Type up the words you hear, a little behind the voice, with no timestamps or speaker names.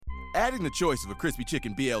Adding the choice of a crispy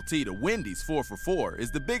chicken BLT to Wendy's 4 for $4 is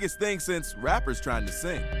the biggest thing since rappers trying to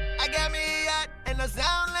sing. I got me a yacht and I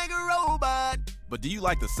sound like a robot. But do you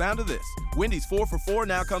like the sound of this? Wendy's 4 for $4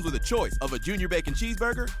 now comes with a choice of a junior bacon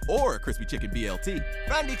cheeseburger or a crispy chicken BLT.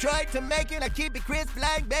 From Detroit to Macon, I keep it crisp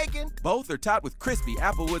like bacon. Both are topped with crispy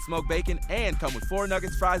applewood smoked bacon and come with 4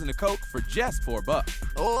 nuggets, fries, and a Coke for just $4.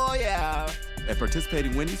 Oh, yeah. At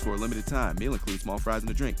participating Wendy's for a limited time, meal includes small fries and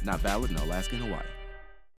a drink. Not valid in Alaska and Hawaii.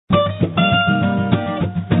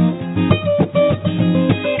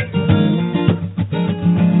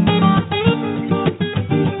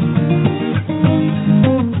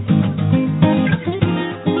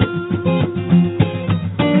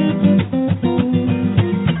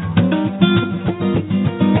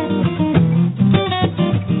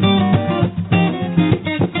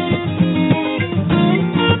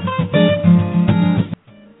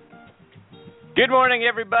 Good morning,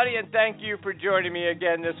 everybody, and thank you for joining me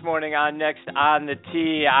again this morning on Next on the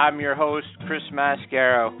Tee. I'm your host, Chris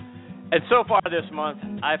Mascaro. And so far this month,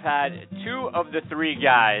 I've had 2 of the 3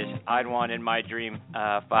 guys I'd want in my dream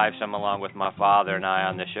fivesome along with my father and I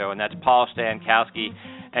on the show, and that's Paul Stankowski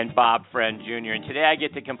and Bob Friend Jr. And today I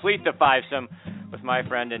get to complete the fivesome with my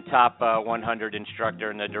friend and top 100 instructor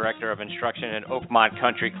and the director of instruction at Oakmont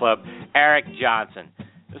Country Club, Eric Johnson.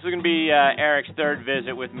 This is going to be Eric's 3rd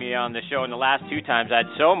visit with me on the show, and the last 2 times I had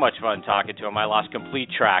so much fun talking to him, I lost complete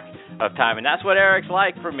track of time, and that's what Eric's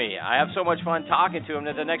like for me. I have so much fun talking to him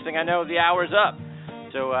that the next thing I know, the hour's up.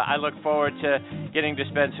 So I look forward to getting to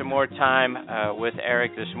spend some more time with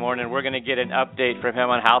Eric this morning. We're going to get an update from him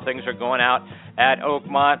on how things are going out at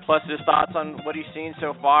Oakmont, plus his thoughts on what he's seen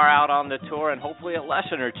so far out on the tour, and hopefully a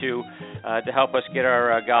lesson or 2 to help us get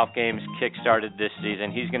our golf games kick-started this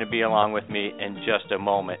season. He's going to be along with me in just a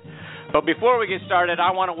moment. But before we get started,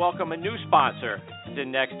 I want to welcome a new sponsor to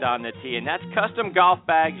Next on the Tee, and that's Custom Golf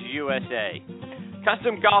Bags USA.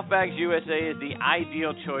 Custom Golf Bags USA is the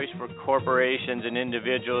ideal choice for corporations and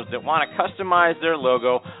individuals that want to customize their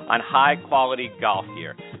logo on high-quality golf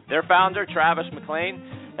gear. Their founder, Travis McLean,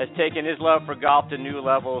 has taken his love for golf to new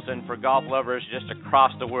levels, and for golf lovers just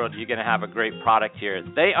across the world, you're going to have a great product here.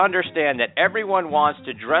 They understand that everyone wants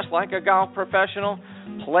to dress like a golf professional,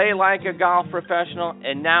 play like a golf professional,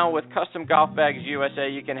 and now with Custom Golf Bags USA,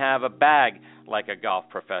 you can have a bag like a golf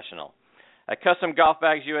professional. At Custom Golf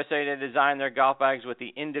Bags USA, they design their golf bags with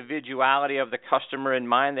the individuality of the customer in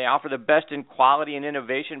mind. They offer the best in quality and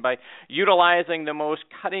innovation by utilizing the most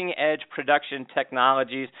cutting-edge production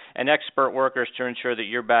technologies and expert workers to ensure that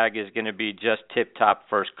your bag is going to be just tip-top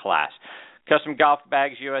first class. Custom Golf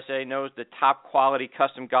Bags USA knows that top-quality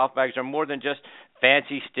custom golf bags are more than just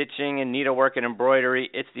fancy stitching and needlework and embroidery.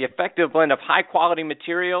 It's the effective blend of high-quality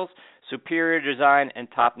materials, superior design,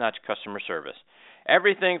 and top-notch customer service.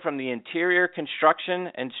 Everything from the interior construction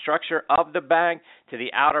and structure of the bag to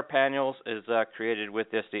the outer panels is created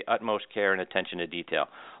with the utmost care and attention to detail.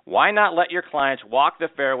 Why not let your clients walk the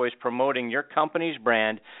fairways promoting your company's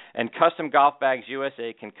brand, and Custom Golf Bags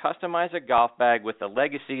USA can customize a golf bag with the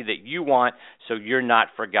legacy that you want so you're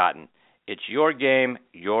not forgotten. It's your game,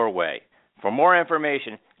 your way. For more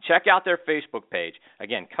information, check out their Facebook page.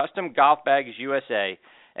 Again, Custom Golf Bags USA,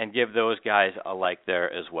 and give those guys a like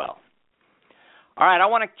there as well. All right, I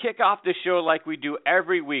want to kick off the show like we do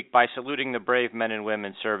every week by saluting the brave men and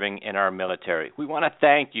women serving in our military. We want to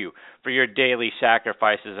thank you for your daily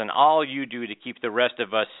sacrifices and all you do to keep the rest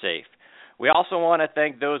of us safe. We also want to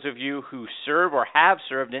thank those of you who serve or have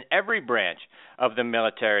served in every branch of the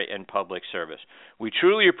military and public service. We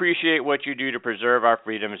truly appreciate what you do to preserve our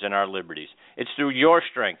freedoms and our liberties. It's through your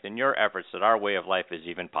strength and your efforts that our way of life is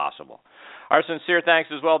even possible. Our sincere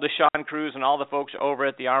thanks as well to Sean Cruz and all the folks over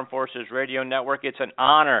at the Armed Forces Radio Network. It's an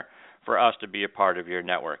honor for us to be a part of your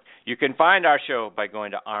network. You can find our show by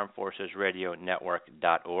going to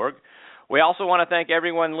armedforcesradionetwork.org. We also want to thank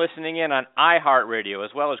everyone listening in on iHeartRadio,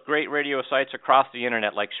 as well as great radio sites across the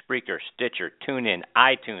internet like Spreaker, Stitcher, TuneIn,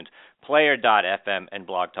 iTunes, Player.fm, and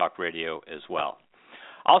Blog Talk Radio as well.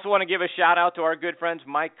 Also want to give a shout-out to our good friends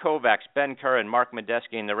Mike Kovacs, Ben Curran, Mark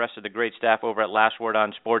Medeski, and the rest of the great staff over at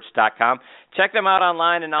LastWordOnSports.com. Check them out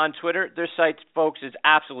online and on Twitter. Their site, folks, is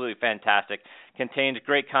absolutely fantastic. Contains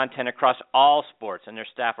great content across all sports, and their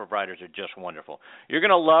staff of writers are just wonderful. You're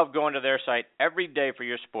going to love going to their site every day for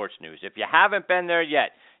your sports news. If you haven't been there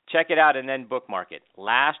yet, check it out and then bookmark it,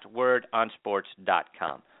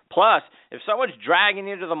 LastWordOnSports.com. Plus, if someone's dragging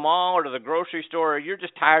you to the mall or to the grocery store, or you're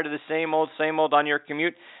just tired of the same old on your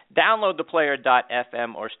commute, download the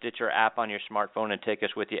Player.fm or Stitcher app on your smartphone and take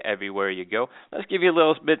us with you everywhere you go. Let's give you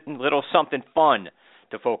a little something fun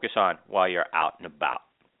to focus on while you're out and about.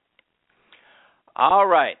 All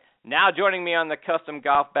right, Now joining me on the Custom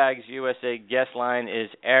Golf Bags USA guest line is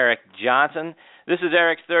Eric Johnson. This is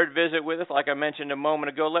Eric's third visit with us. Like I mentioned a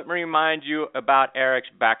moment ago, let me remind you about Eric's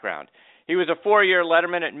background. He was a 4-year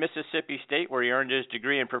letterman at Mississippi State, where he earned his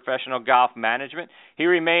degree in professional golf management. He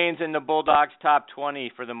remains in the Bulldogs' top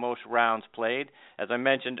 20 for the most rounds played. As I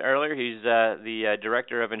mentioned earlier, he's the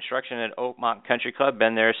director of instruction at Oakmont Country Club,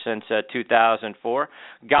 been there since 2004.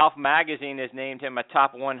 Golf Magazine has named him a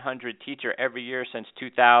top 100 teacher every year since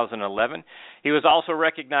 2011. He was also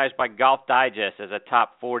recognized by Golf Digest as a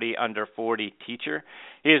top 40 under 40 teacher.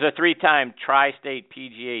 He is a 3-time Tri-State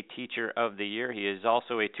PGA Teacher of the Year. He is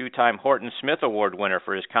also a 2-time Horton Smith Award winner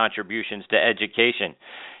for his contributions to education.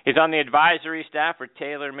 He's on the advisory staff for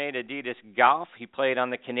TaylorMade Adidas Golf. He played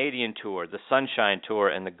on the Canadian Tour, the Sunshine Tour,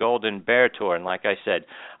 and the Golden Bear Tour. And like I said,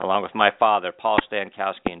 along with my father, Paul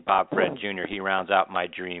Stankowski, and Bob Fred Jr., he rounds out my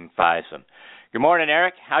dream fivesome. Good morning,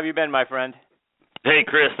 Eric. How have you been, my friend? Hey,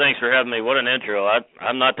 Chris, thanks for having me. What an intro.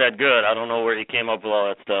 I'm not that good. I don't know where you came up with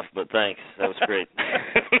all that stuff, but thanks. That was great.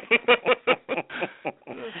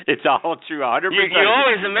 It's all true, 100%. You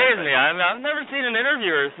always amaze me. I've never seen an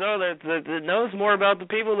interviewer that knows more about the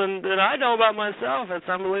people than I know about myself. That's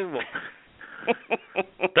unbelievable.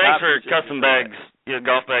 Thanks for Custom Bags,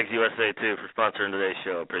 Golf Bags USA, too, for sponsoring today's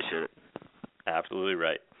show. Appreciate it. Absolutely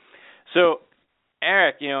right. So,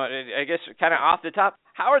 Eric, I guess kind of off the top,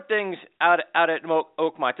 how are things out at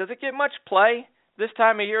Oakmont? Does it get much play this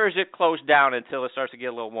time of year, or is it closed down until it starts to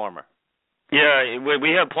get a little warmer? Yeah,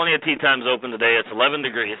 we have plenty of tee times open today. It's 11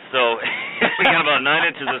 degrees, so we got about 9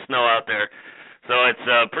 inches of snow out there. So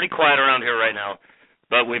it's pretty quiet around here right now.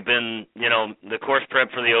 But we've been, the course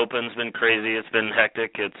prep for the Open's been crazy. It's been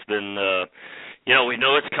hectic. It's been, we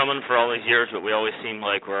know it's coming for all these years, but we always seem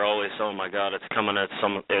like we're always, oh my God, it's coming at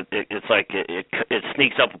some. It's like it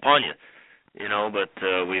sneaks up upon you.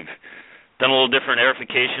 But we've done a little different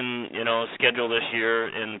aerification, schedule this year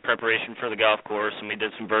in preparation for the golf course, and we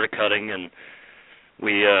did some verticutting, and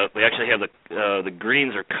we actually have the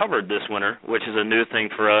greens are covered this winter, which is a new thing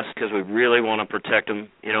for us because we really want to protect them,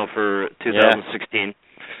 for 2016.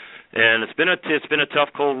 And it's been a tough,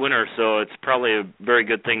 cold winter, so it's probably a very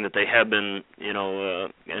good thing that they have been,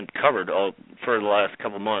 and covered all for the last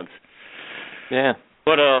couple months. Yeah.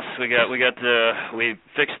 What else we got? We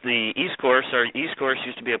fixed the East Course. Our East Course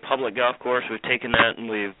used to be a public golf course. We've taken that and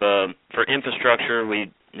we've for infrastructure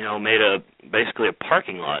we made basically a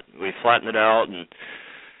parking lot. We flattened it out and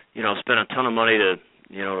spent a ton of money to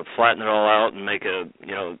flatten it all out and make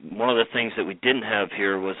one of the things that we didn't have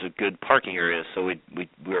here was a good parking area. So we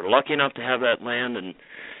were lucky enough to have that land and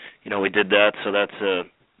we did that. So that's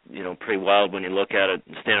pretty wild when you look at it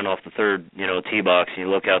standing off the third, tee box, and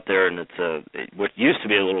you look out there, and it's what used to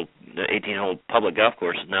be a little 18-hole public golf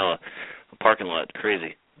course is now a parking lot.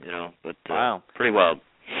 Crazy, but wow, pretty wild.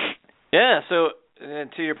 Yeah. So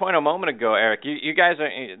to your point a moment ago, Eric, you guys are.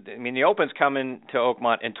 I mean, the Open's coming to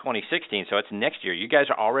Oakmont in 2016, so it's next year. You guys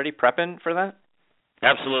are already prepping for that?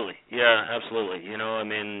 Absolutely. Yeah, absolutely.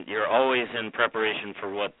 You're always in preparation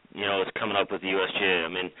for what is coming up with the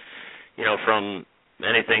USGA. From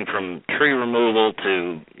anything from tree removal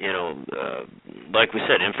to, like we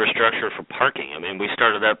said, infrastructure for parking. We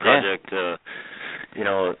started that project,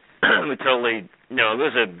 we totally, it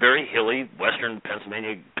was a very hilly western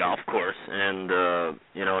Pennsylvania golf course, and,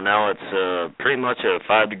 now it's pretty much a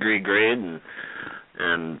 5-degree grade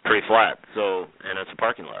and pretty flat, and it's a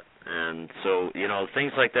parking lot. And so,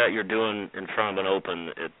 things like that you're doing in front of an Open,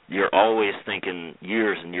 you're always thinking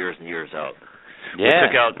years and years and years out. Yeah.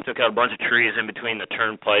 We took out a bunch of trees in between the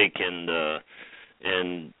turnpike and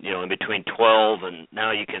in between 12, and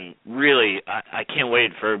now you can really. I can't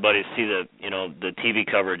wait for everybody to see the TV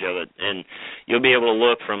coverage of it, and you'll be able to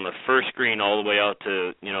look from the first green all the way out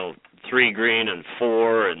to 3 green and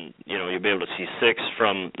 4, and you'll be able to see 6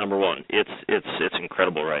 from number 1. It's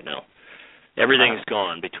incredible right now. Everything's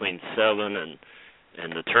gone between 7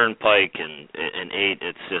 and the turnpike and 8.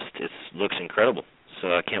 It looks incredible. So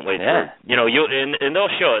I can't wait for and they'll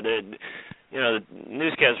show it. The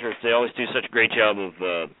newscasters, they always do such a great job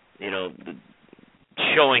of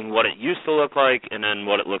showing what it used to look like and then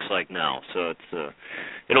what it looks like now. So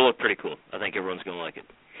it'll look pretty cool. I think everyone's going to like it.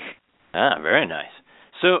 Very nice.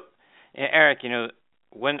 So, Eric,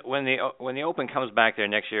 when the Open comes back there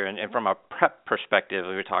next year, and from a prep perspective,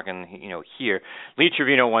 we were talking, here, Lee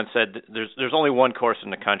Trevino once said there's only one course in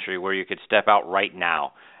the country where you could step out right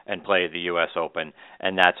now and play the U.S. Open,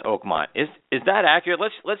 and that's Oakmont. Is that accurate?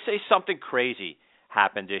 Let's say something crazy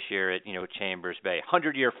happened this year at Chambers Bay.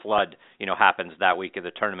 100-year flood happens that week of the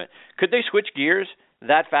tournament. Could they switch gears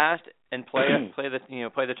that fast and play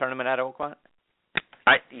the tournament at Oakmont?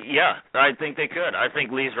 I think they could. I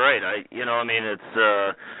think Lee's right. It's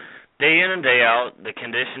day in and day out, the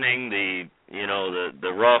conditioning, the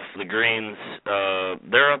rough, the greens,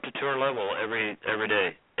 they're up to tour level every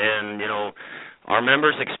day. And, our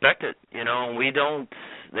members expect it. We don't.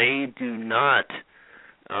 They do not.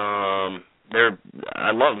 I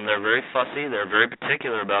love them. They're very fussy. They're very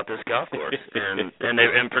particular about this golf course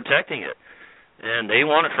and protecting it. And they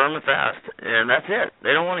want it firm and fast, and that's it.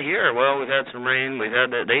 They don't want to hear, well, we've had some rain, we've had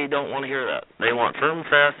that. They don't want to hear that. They want firm and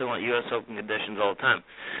fast. They want U.S. Open conditions all the time,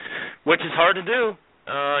 which is hard to do.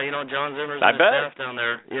 John Zimmer's and his staff down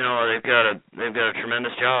there, they've got a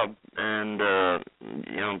tremendous job, and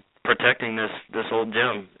protecting this old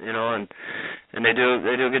gym, and they do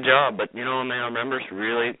a good job. But our members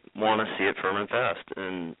really want to see it firm and fast,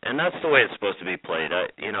 and that's the way it's supposed to be played. I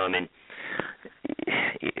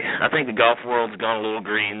think the golf world's gone a little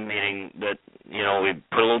green, meaning that we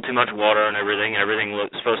put a little too much water on everything, and everything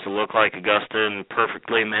looks supposed to look like Augusta and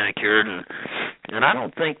perfectly manicured, and I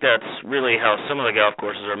don't think that's really how some of the golf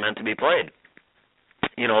courses are meant to be played.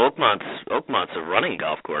 Oakmont's a running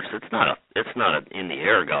golf course. It's not an in the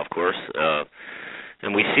air golf course,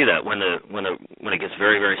 and we see that when it gets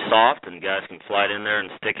very, very soft and guys can fly it in there and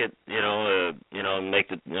stick it,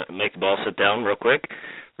 make the ball sit down real quick.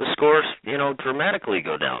 The scores, dramatically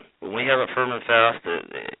go down. When we have it firm and fast,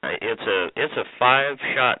 it's a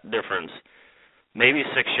 5-shot difference, maybe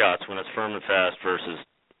 6 shots when it's firm and fast versus,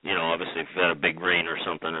 obviously if you've had a big rain or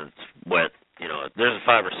something and it's wet, there's a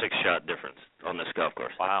 5 or 6 shot difference on this golf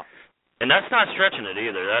course. Wow. And that's not stretching it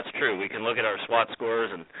either. That's true. We can look at our SWAT scores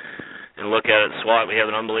and look at it. SWAT, we have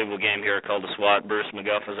an unbelievable game here called the SWAT. Bruce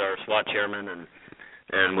McGuff is our SWAT chairman,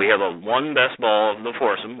 and we have a one best ball of the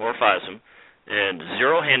foursome or fivesome, and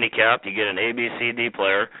 0 handicap. You get an A, B, C, D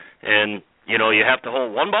player, and you have to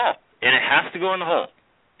hold one ball, and it has to go in the hole.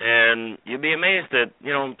 And you'd be amazed that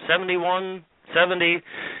 71, 70,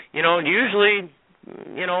 usually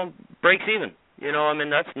breaks even.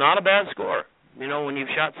 That's not a bad score. When you've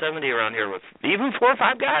shot 70 around here with even 4 or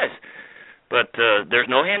 5 guys, but there's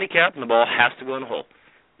no handicap, and the ball has to go in the hole.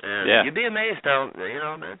 And you'd be amazed how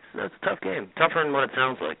that's a tough game, tougher than what it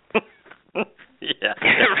sounds like. Yeah,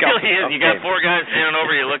 it really is. You got 4 guys standing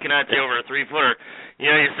over you, looking at you over a 3-footer. You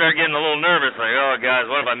start getting a little nervous, like, oh, guys,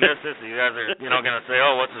 what if I miss this? You guys are, going to say,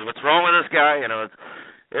 oh, what's wrong with this guy?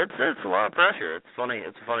 It's a lot of pressure. It's funny.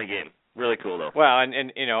 It's a funny game. Really cool though. Well,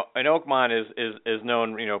 and Oakmont is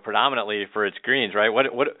known predominantly for its greens, right? What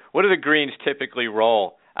do the greens typically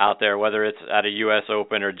roll out there, whether it's at a U.S.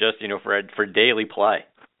 Open or just for daily play?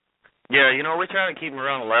 Yeah, we try to keep them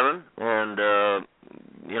around 11, and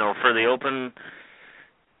for the Open,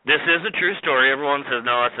 this is a true story. Everyone says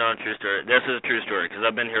no, it's not a true story. This is a true story because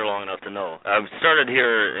I've been here long enough to know. I started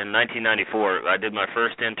here in 1994. I did my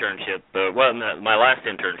first internship, my last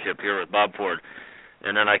internship here with Bob Ford.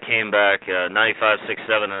 And then I came back 95, 6,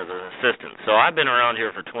 7 as an assistant. So I've been around here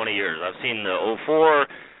for 20 years. I've seen the 04,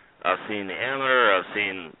 I've seen the amateur, I've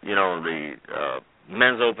seen, the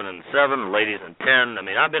men's open in 7, the ladies in 10.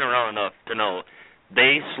 I've been around enough to know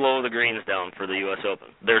they slow the greens down for the U.S. Open.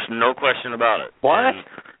 There's no question about it. What? And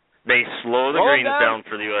they slow the greens down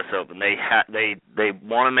for the U.S. Open. They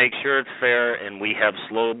want to make sure it's fair, and we have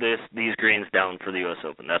slowed these greens down for the U.S.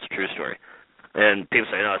 Open. That's a true story. And people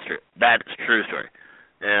say, no, it's true. That's a true story.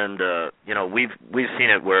 And we've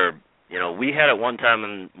seen it where we had it one time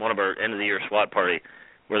in one of our end of the year SWAT party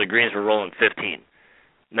where the greens were rolling 15.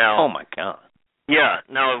 Now, oh my God. Yeah.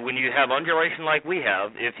 Now, when you have undulation like we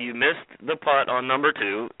have, if you missed the putt on number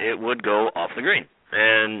 2, it would go off the green.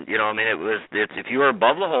 And it's if you were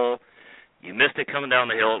above the hole, you missed it coming down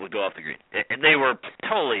the hill, it would go off the green. They were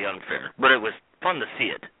totally unfair, but it was fun to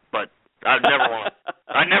see it. But I never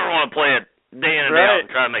want to play it day in and day out and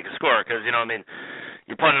try to make a score because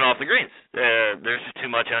you're punting off the greens. There's just too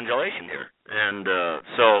much undulation here, and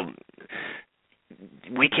so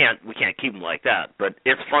we can't keep them like that. But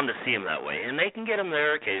it's fun to see them that way, and they can get them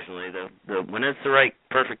there occasionally. When it's the right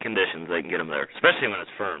perfect conditions, they can get them there, especially when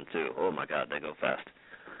it's firm too. Oh my God, they go fast.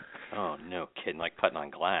 Oh no kidding, like putting on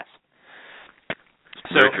glass.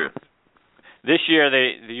 Very true. This year,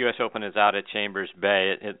 the U.S. Open is out at Chambers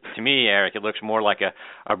Bay. To me, Eric, it looks more like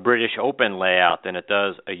a British Open layout than it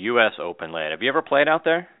does a U.S. Open layout. Have you ever played out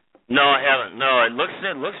there? No, I haven't. No, it looks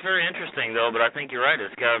very interesting though. But I think you're right.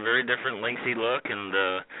 It's got a very different lengthy look, and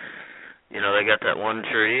they got that one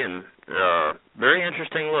tree, and very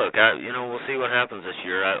interesting look. We'll see what happens this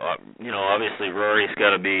year. Obviously Rory's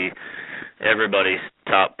got to be everybody's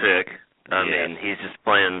top pick. I mean, he's just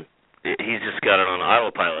playing. He's just got it on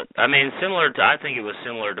autopilot. I think it was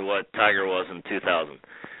similar to what Tiger was in 2000.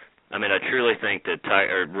 I truly think that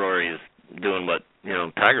Rory is doing what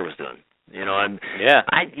Tiger was doing. I'm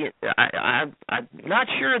not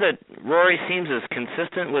sure that Rory seems as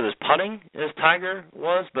consistent with his putting as Tiger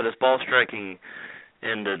was, but his ball striking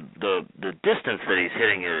and the distance that he's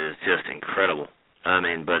hitting is just incredible. I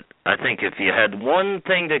mean, but I think if you had one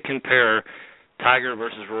thing to compare Tiger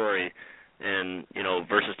versus Rory and,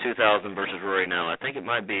 versus 2000 versus Rory now, I think it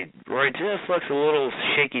might be Rory just looks a little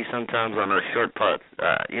shaky sometimes on those short putts.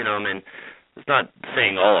 It's not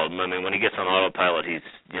saying all of them. I mean, when he gets on autopilot, he's,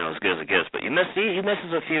 as good as it gets. But he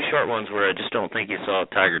misses a few short ones where I just don't think you saw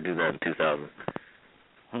Tiger do that in 2000.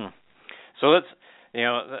 So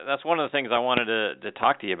that's one of the things I wanted to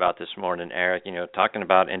talk to you about this morning, Eric. Talking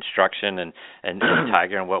about instruction and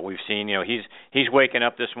Tiger and what we've seen. He's waking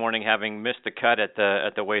up this morning having missed the cut at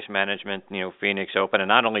the Waste Management Phoenix Open, and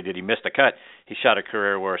not only did he miss the cut, he shot a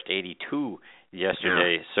career worst 82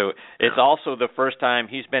 yesterday. Yeah. So it's also the first time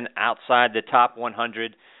he's been outside the top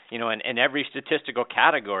 100. In every statistical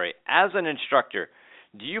category. As an instructor,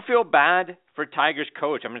 do you feel bad for Tiger's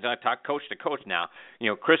coach? I'm going to talk coach to coach now.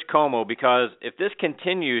 Chris Como, because if this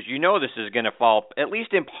continues, this is going to fall, at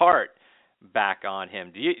least in part, back on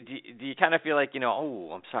him. Do you kind of feel like,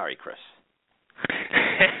 I'm sorry, Chris?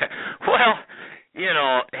 Well,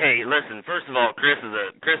 hey, listen. First of all, Chris is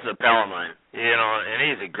a pal of mine. And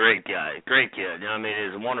he's a great guy, great kid.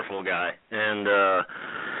 He's a wonderful guy, and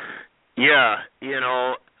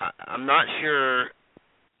I'm not sure.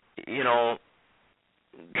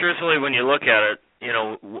 Truthfully, when you look at it,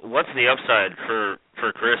 what's the upside for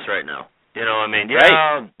Chris right now?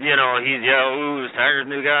 Right. He's Tiger's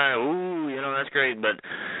new guy. That's great. But,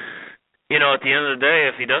 at the end of the day,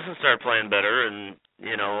 if he doesn't start playing better and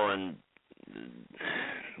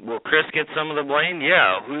will Chris get some of the blame?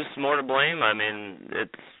 Yeah. Who's more to blame?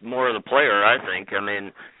 It's more of the player, I think.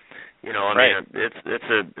 Right. It's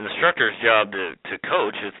an instructor's job to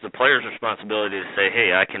coach. It's the player's responsibility to say,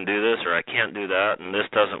 hey, I can do this or I can't do that, and this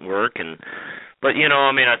doesn't work. But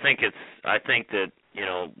I think that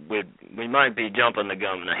we might be jumping the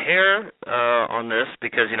gun a hair on this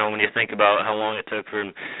because when you think about how long it took for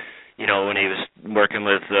him, when he was working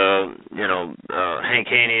with Hank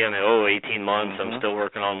Haney, 18 months. I'm still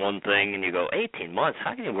working on one thing, and you go 18 months.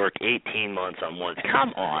 How can you work 18 months on one?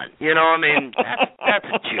 Come on, that's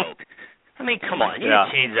a joke. Come on, you can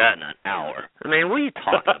change that in an hour. What are you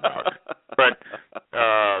talking about? But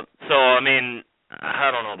I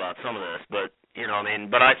don't know about some of this, but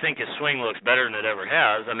but I think his swing looks better than it ever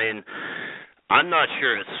has. I'm not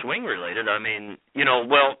sure it's swing related.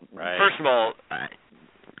 Right. First of all,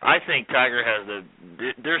 I think Tiger has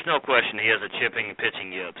there's no question he has a chipping and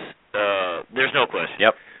pitching yips. There's no question.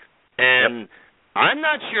 Yep. And I'm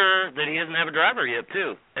not sure that he doesn't have a driver yip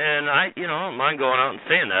too. And I don't mind going out and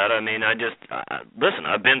saying that. Listen,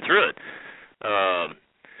 I've been through it.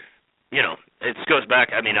 It goes back.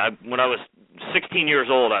 When I was 16 years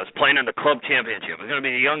old, I was playing in the club championship. I was going to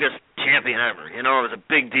be the youngest champion ever. It was a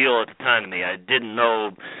big deal at the time to me. I didn't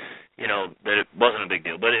know that it wasn't a big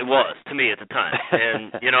deal, but it was to me at the time.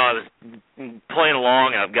 And, I was playing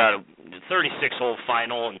along. I've got a 36-hole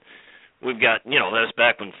final, and we've got, that was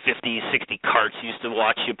back when 50, 60 carts used to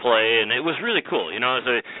watch you play, and it was really cool.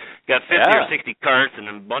 So got 50 or 60 carts and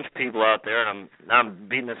a bunch of people out there, and I'm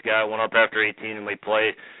beating this guy one up after 18, and we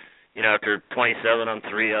play, after 27, I'm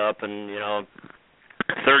 3 up, and,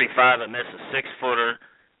 35, I miss a 6-footer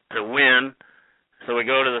to win. So we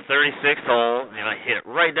go to the 36th hole, and I hit it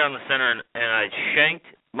right down the center, and I shanked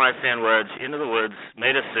my sand wedge into the woods,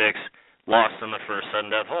 made a 6, lost on the first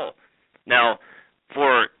sudden death hole. Now,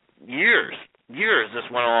 for years this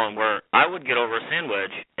went on where I would get over a sand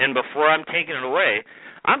wedge, and before I'm taking it away,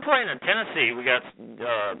 I'm playing in Tennessee. We got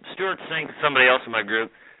Stuart Sink, somebody else in my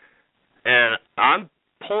group, and I'm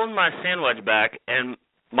pulling my sand wedge back, and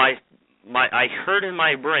I heard in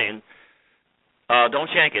my brain, don't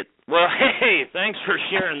shank it. Well, hey, thanks for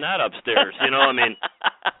sharing that upstairs.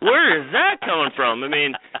 Where is that coming from?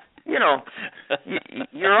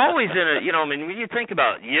 You're always in a, when you think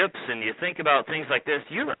about yips and you think about things like this,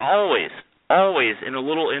 you're always in a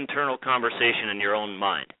little internal conversation in your own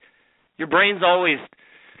mind. Your brain's always,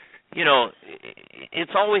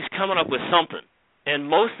 it's always coming up with something. And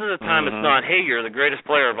most of the time it's not, hey, you're the greatest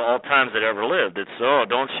player of all times that ever lived. It's,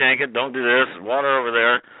 don't shank it, don't do this, water over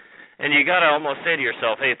there. And you got to almost say to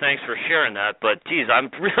yourself, hey, thanks for sharing that, but, geez, I'm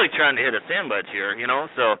really trying to hit a sand wedge here,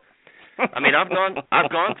 So, I've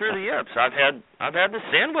gone through the yips. I've had the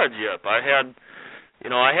sand wedge yip. There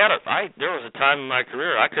was a time in my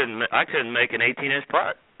career I couldn't make an 18-inch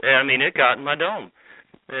putt. It got in my dome.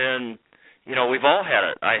 And, we've all had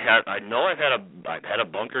it. I've had a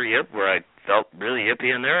bunker yip where I felt really yippy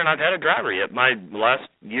in there, and I've had a driver yip. My last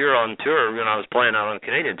year on tour, when I was playing out on the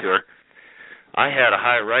Canadian tour, I had a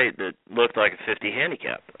high right that looked like a 50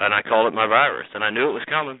 handicap, and I called it my virus, and I knew it was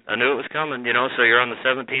coming. So you're on the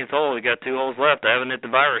 17th hole, you got 2 holes left. I haven't hit the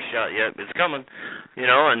virus shot yet. It's coming,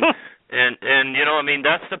 and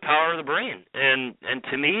that's the power of the brain. And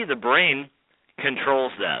to me, the brain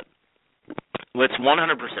controls that. It's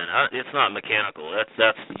 100%. It's not mechanical.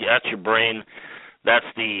 That's your brain. That's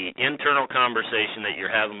the internal conversation that you're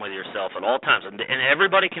having with yourself at all times. And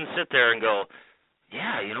everybody can sit there and go,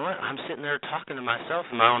 yeah, you know what? I'm sitting there talking to myself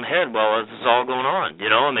in my own head while this is all going on.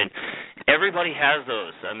 Everybody has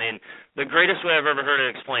those. The greatest way I've ever heard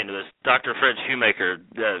it explained was Dr. Fred Shoemaker,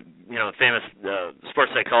 famous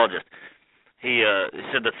sports psychologist. He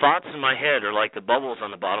said the thoughts in my head are like the bubbles on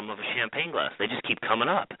the bottom of a champagne glass. They just keep coming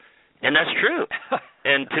up. And that's true.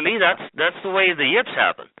 And to me, that's the way the yips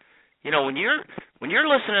happen. When you're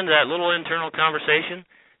listening to that little internal conversation,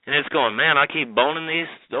 and it's going, man, I keep boning these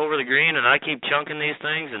over the green, and I keep chunking these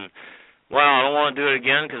things, and wow, I don't want to do it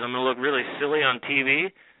again because I'm going to look really silly on TV.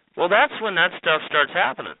 Well, that's when that stuff starts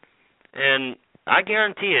happening. And I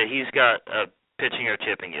guarantee you, he's got a pitching or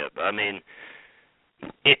chipping yip.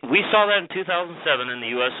 We saw that in 2007 in the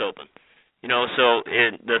U.S. Open. So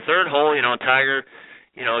in the third hole, Tiger.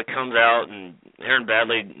 It comes out, and Aaron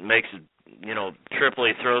Badley makes it, triple.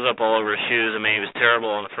 He throws up all over his shoes. He was terrible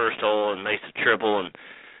on the first hole and makes a triple, and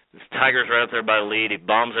Tiger's right up there by the lead. He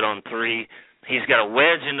bombs it on 3. He's got a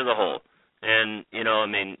wedge into the hole. And,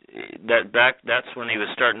 that's when he was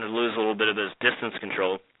starting to lose a little bit of his distance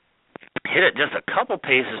control. Hit it just a couple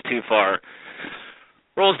paces too far.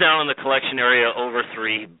 Rolls down in the collection area over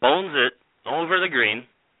 3, bones it over the green,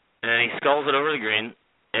 and he sculls it over the green.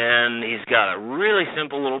 And he's got a really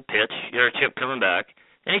simple little pitch, or chip coming back,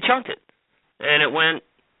 and he chunked it. And it went,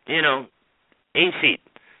 8 feet.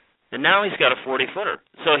 And now he's got a 40-footer.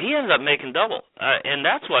 So he ends up making double. And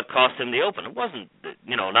that's what cost him the Open. It wasn't,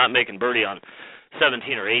 not making birdie on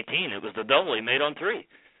 17 or 18. It was the double he made on 3.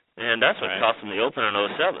 And that's what cost him the Open in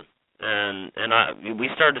 07. And we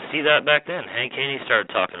started to see that back then. Hank Haney started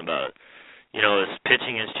talking about it. His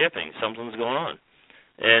pitching, his chipping. Something's going on.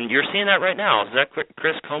 And you're seeing that right now. Is that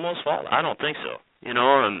Chris Como's fault? I don't think so.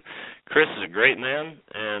 And Chris is a great man,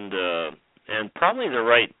 and probably the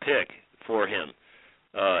right pick for him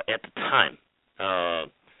at the time.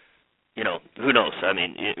 Who knows?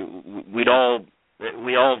 We all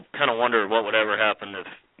kind of wonder what would ever happen if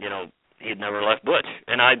he'd never left Butch.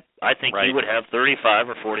 And I think he would have 35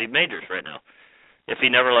 or 40 majors right now if he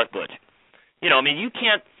never left Butch.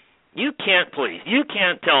 You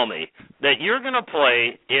can't tell me that you're going to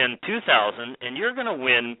play in 2000 and you're going to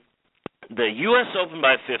win the U.S. Open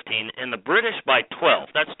by 15 and the British by 12.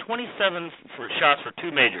 That's 27 shots for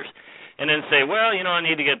 2 majors. And then say, well, I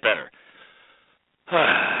need to get better.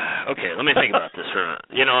 Okay, let me think about this for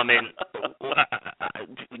a minute.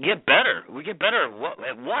 Get better. We get better at what?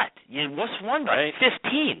 What's won by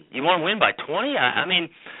 15? You want to win by 20?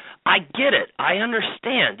 I get it. I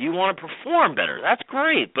understand. You want to perform better. That's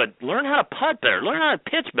great, but learn how to putt better. Learn how to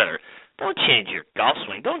pitch better. Don't change your golf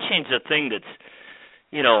swing. Don't change the thing that's,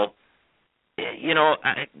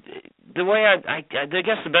 the way I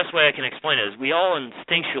guess the best way I can explain it is we all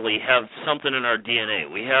instinctually have something in our DNA.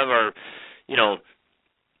 We have our,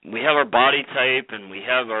 we have our body type, and we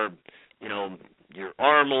have our, your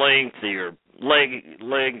arm length, your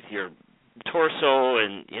legs, your torso,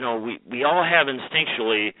 and we all have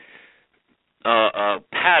instinctually a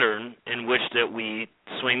pattern in which that we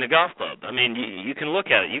swing the golf club. You can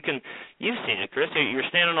look at it. You've seen it, Chris. You're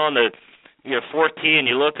standing on your fourth tee, and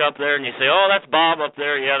you look up there, and you say, "Oh, that's Bob up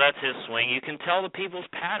there. Yeah, that's his swing." You can tell the people's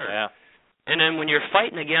pattern. Yeah. And then when you're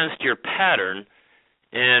fighting against your pattern,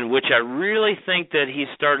 and which I really think that he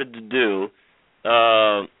started to do,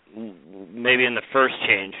 maybe in the first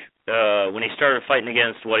change, when he started fighting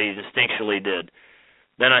against what he instinctually did,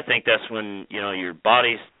 then I think that's when, your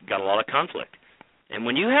body's got a lot of conflict. And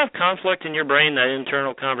when you have conflict in your brain, that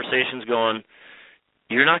internal conversation's going,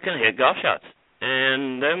 you're not going to hit golf shots.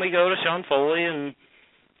 And then we go to Sean Foley, and,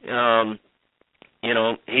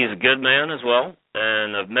 he's a good man as well,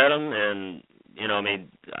 and I've met him, and,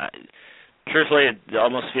 truthfully, it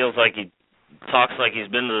almost feels like he talks like he's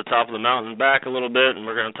been to the top of the mountain back a little bit, and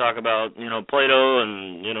we're going to talk about, Plato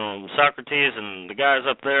and, Socrates and the guys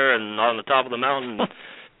up there and on the top of the mountain.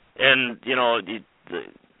 And,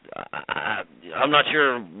 I'm not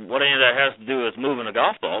sure what any of that has to do with moving a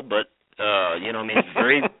golf ball, but,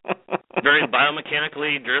 very, very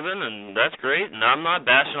biomechanically driven, and that's great. And I'm not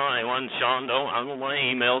bashing on anyone. Sean, I don't want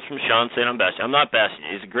any emails from Sean saying I'm bashing. I'm not bashing.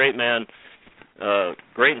 He's a great man.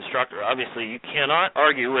 great instructor. Obviously, you cannot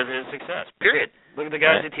argue with his success, period. Look at the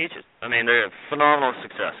guys he teaches. I mean, they're phenomenal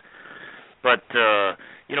success. But,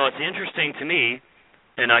 it's interesting to me,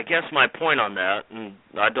 and I guess my point on that, and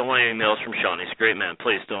I don't want any emails from Sean. He's a great man.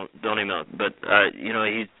 Please don't email. But,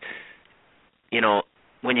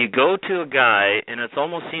 when you go to a guy, and it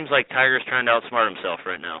almost seems like Tiger's trying to outsmart himself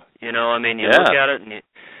right now. You look at it, and,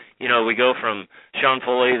 we go from Sean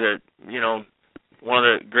Foley, one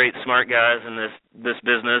of the great smart guys in this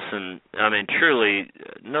business, and I mean truly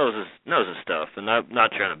knows his stuff. And I'm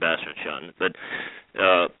not trying to bash on Sean, but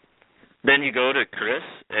then you go to Chris,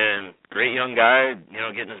 and great young guy,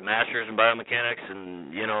 getting his master's in biomechanics,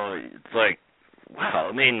 and it's like, wow.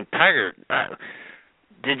 I mean, Tiger,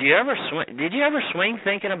 did you ever swing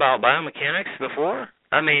thinking about biomechanics before?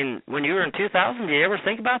 I mean, when you were in 2000, did you ever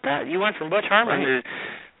think about that? You went from Butch Harmon,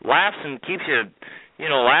 who laughs and keeps you,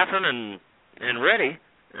 laughing and ready,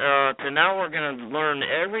 to now we're going to learn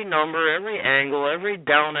every number, every angle, every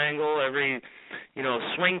down angle, every,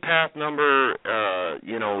 swing path number.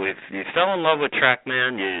 If you fell in love with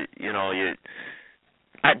TrackMan,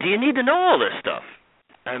 do you need to know all this stuff?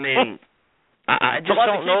 I mean, I just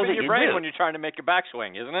don't know that you do. When you're trying to make your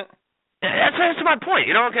backswing, isn't it? That's my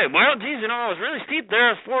point. Okay, well, geez, it was really steep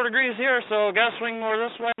there. It's 4 degrees here, so got to swing more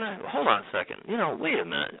this way. Hold on a second. Wait a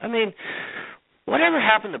minute. I mean, whatever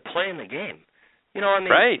happened to playing the game?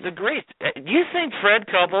 Right. The great. Do you think Fred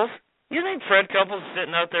Couples is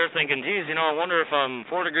sitting out there thinking, geez, I wonder if I'm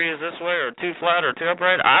 4 degrees this way or too flat or too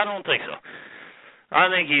upright? I don't think so. I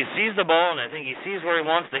think he sees the ball, and I think he sees where he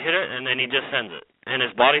wants to hit it, and then he just sends it. And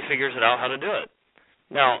his body figures it out how to do it.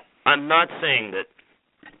 Now, I'm not saying that,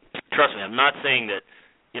 trust me, I'm not saying that,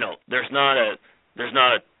 there's not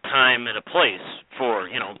a time and a place for,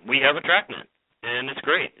 we have a TrackMan, and it's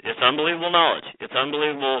great. It's unbelievable knowledge. It's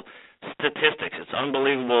unbelievable statistics. It's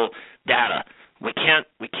unbelievable data. We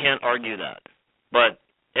can't argue that. But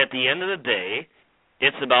at the end of the day,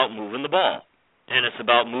 it's about moving the ball. And it's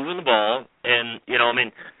about moving the ball, and,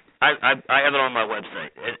 I have it on my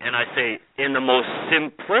website, and I say in the most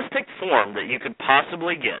simplistic form that you could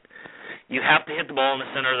possibly get, you have to hit the ball in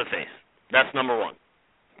the center of the face. That's number one.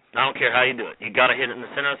 I don't care how you do it. You got to hit it in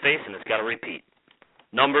the center of the face, and it's got to repeat.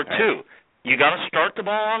 Number two, you got to start the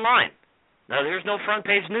ball online. Now, there's no front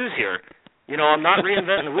page news here. I'm not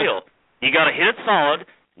reinventing the wheel. You got to hit it solid,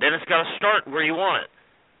 then it's got to start where you want it.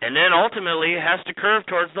 And then ultimately it has to curve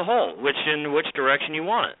towards the hole, which direction you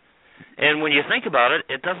want it. And when you think about it,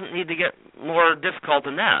 it doesn't need to get more difficult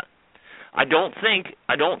than that. I don't think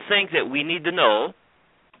that we need to know,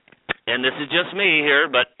 and this is just me here,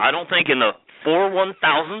 but I don't think in the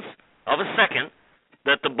 4/1000th of a second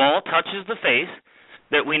that the ball touches the face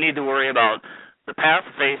that we need to worry about the path,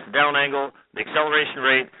 the face, the down angle, the acceleration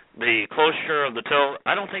rate, the closure of the toe.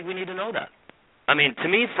 I don't think we need to know that. I mean, to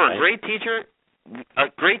me, for a great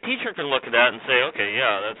teacher can look at that and say, okay,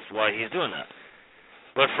 yeah, that's why he's doing that.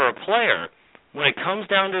 But for a player, when it comes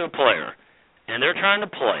down to a player and they're trying to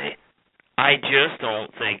play, I just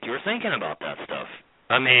don't think you're thinking about that stuff.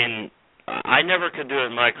 I mean, I never could do it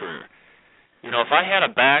in my career. If I had a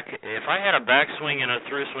backswing and a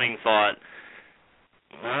through swing thought,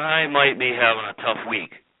 I might be having a tough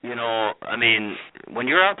week. I mean, when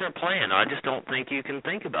you're out there playing, I just don't think you can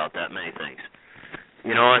think about that many things.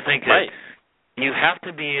 I think that you have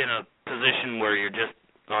to be in a position where you're just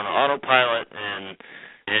on autopilot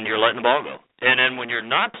and you're letting the ball go. And then when you're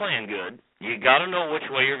not playing good, you got to know which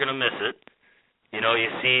way you're going to miss it.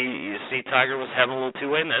 You see Tiger was having a little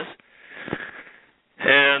two-way miss.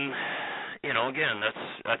 And again,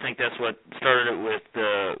 I think that's what started it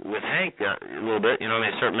with Hank a little bit.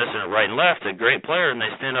 They start missing it right and left. A great player, and they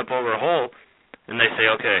stand up over a hole, and they say,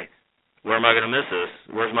 okay, where am I going to miss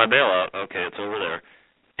this? Where's my bailout? Okay, it's over there.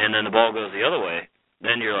 And then the ball goes the other way.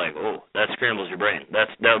 Then you're like, oh, that scrambles your brain.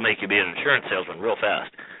 That'll make you be an insurance salesman real fast.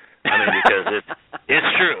 I mean, because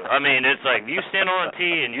it's true. I mean, it's like you stand on a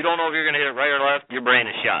tee and you don't know if you're going to hit it right or left. Your brain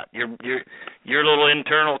is shot. Your little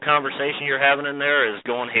internal conversation you're having in there is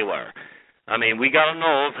going haywire. I mean, we got to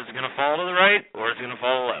know if it's going to fall to the right or it's going to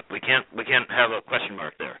fall to the left. We can't have a question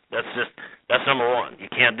mark there. That's number one. You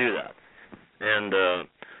can't do that. And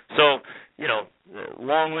so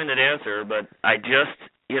long-winded answer, but I just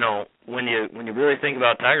when you really think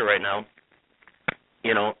about Tiger right now,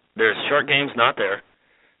 there's short games not there.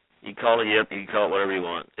 You call it yip, you call it whatever you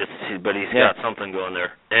want. But he's got something going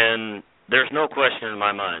there, and there's no question in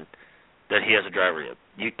my mind that he has a driver yip.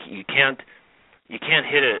 You can't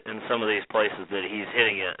hit it in some of these places that he's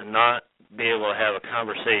hitting it and not be able to have a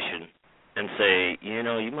conversation and say,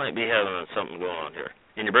 you might be having something going on here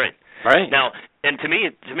in your brain. Right. Now, and to me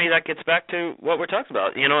that gets back to what we're talking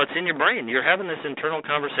about. You know, it's in your brain. You're having this internal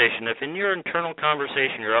conversation. If in your internal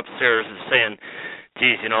conversation you're upstairs and saying,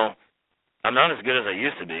 geez, you know, I'm not as good as I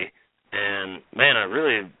used to be, and, man, I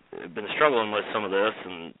really have been struggling with some of this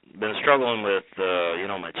and been struggling with, you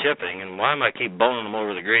know, my chipping, and why am I keep boning them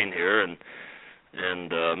over the green here, and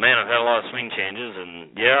man, I've had a lot of swing changes,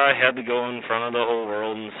 and, yeah, I had to go in front of the whole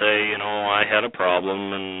world and say, you know, I had a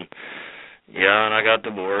problem, and, yeah, and I got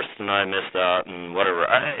divorced, and I missed out, and whatever.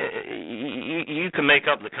 You can make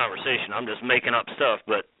up the conversation. I'm just making up stuff,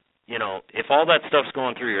 but, you know, if all that stuff's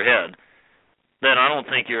going through your head, then I don't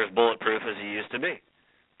think you're as bulletproof as you used to be.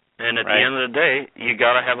 And at the end of the day, you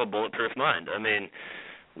got to have a bulletproof mind. I mean,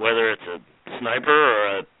 whether it's a sniper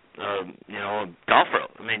or a you know, a golf pro.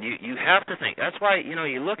 I mean, you have to think. That's why, you know,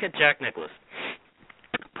 you look at Jack Nicklaus,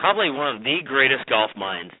 probably one of the greatest golf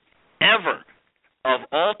minds ever of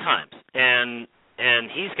all times. And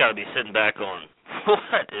he's got to be sitting back going,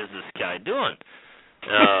 what is this guy doing?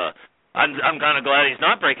 I'm kind of glad he's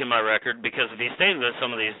not breaking my record, because if he stayed with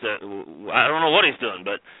some of these, I don't know what he's doing,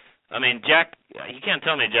 but I mean, Jack, you can't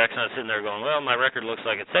tell me Jack's not sitting there going, well, my record looks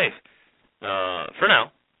like it's safe for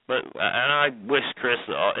now. And I wish Chris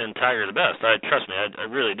and Tiger the best. Trust me, I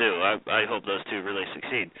really do. I hope those two really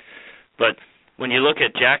succeed. But when you look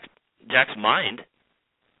at Jack's mind,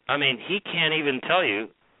 I mean, he can't even tell you.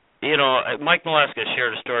 You know, Mike Malaska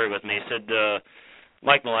shared a story with me. He said,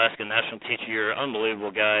 Mike Malaska, national teacher, you're an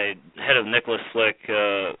unbelievable guy, head of Nicholas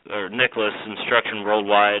Instruction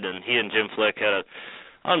Worldwide, and he and Jim Flick had an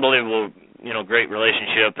unbelievable, you know, great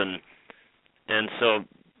relationship, and so,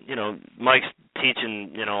 you know, Mike's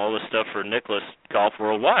teaching, you know, all this stuff for Nicholas Golf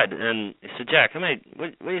Worldwide, and he said, Jack,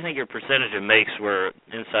 what do you think your percentage of makes were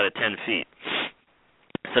inside of 10 feet?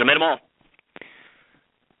 I said, I made them all.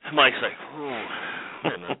 And Mike's like, ooh,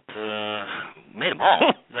 wait a minute, made them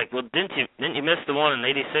all. He's like, well, didn't you miss the one in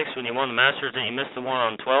 '86 when you won the Masters? Didn't you miss the one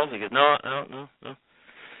on 12? He goes, no.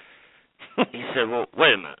 He said, well,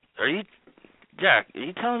 wait a minute, Jack, are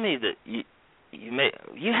you telling me that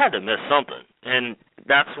you had to miss something? And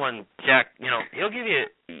that's when Jack, you know, he'll give you,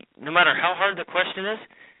 no matter how hard the question is,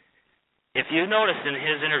 if you notice in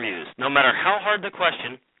his interviews, no matter how hard the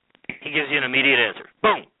question, he gives you an immediate answer.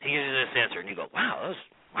 Boom, he gives you this answer, and you go, wow,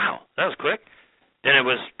 that was quick, and it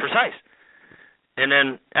was precise. And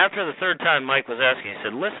then after the third time Mike was asking, he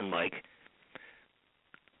said, listen, Mike,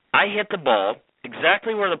 I hit the ball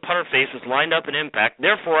exactly where the putter face was lined up in impact,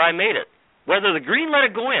 therefore I made it. Whether the green let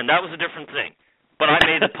it go in, that was a different thing. But I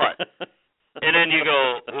made the putt. And then you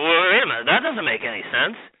go, wait a minute, that doesn't make any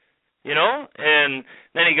sense. You know? And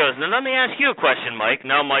then he goes, then let me ask you a question, Mike.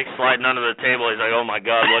 Now Mike's sliding under the table. He's like, oh, my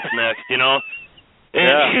God, what's next? You know?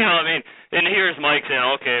 And, you know, I mean, and here's Mike saying,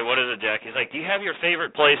 okay, what is it, Jack? He's like, do you have your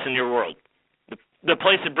favorite place in your world? The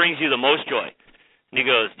place that brings you the most joy. And he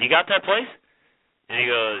goes, you got that place? And he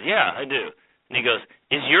goes, yeah, I do. And he goes,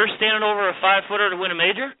 is yours standing over a 5-footer to win a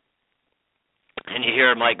major? And you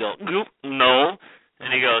hear Mike go, no. And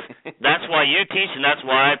he goes, that's why you teach and that's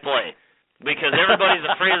why I play. Because everybody's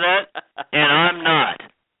afraid of that, and I'm not.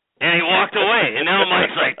 And he walked away. And now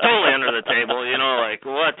Mike's like totally under the table, you know, like,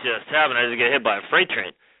 what just happened? I just get hit by a freight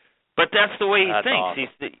train. But that's the way he thinks. Awesome.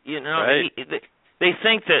 He's, you know, they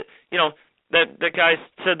think that, you know, that guy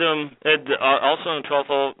said to him, also in the 12th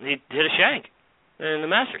hole, he hit a shank in the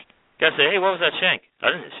Masters. Guy said, hey, what was that shank? I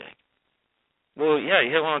didn't hit a shank. Well, yeah, you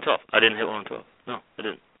hit one on 12. I didn't hit one on 12. No, I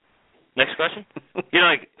didn't. Next question? You know,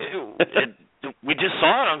 like, we just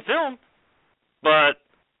saw it on film, but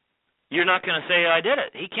you're not going to say I did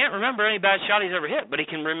it. He can't remember any bad shot he's ever hit, but he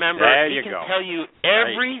can remember. He can tell you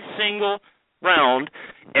every single round,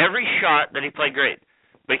 every shot that he played great.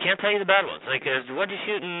 But he can't tell you the bad ones. Like, what did you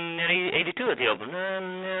shoot in 82 at the Open?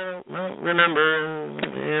 No, remember.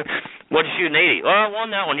 What did you shoot in 80? Oh, I won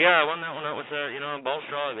that one. Yeah, I won that one. That was, you know, ball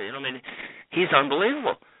straw. You know, I mean, he's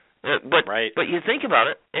unbelievable. But you think about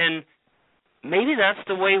it, and maybe that's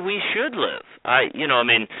the way we should live. You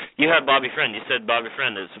mean, you had Bobby Friend. You said Bobby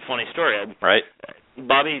Friend. It's a funny story. Right.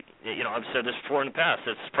 Bobby, you know, I've said this before in the past.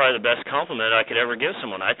 It's probably the best compliment I could ever give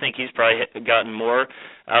someone. I think he's probably gotten more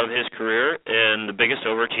out of his career and the biggest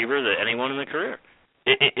overachiever than anyone in the career.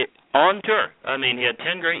 On tour. I mean, he had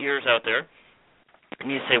 10 great years out there.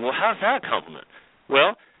 And you say, well, how's that a compliment?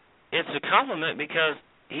 Well, it's a compliment because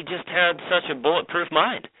he just had such a bulletproof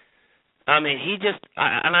mind. I mean, he just,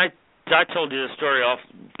 I told you the story off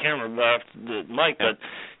camera about Mike, but,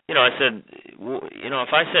 you know, I said, you know,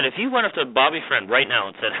 if you went up to Bobby Friend right now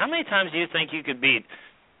and said, how many times do you think you could beat,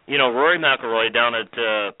 you know, Rory McIlroy down at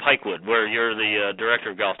Pikewood, where you're the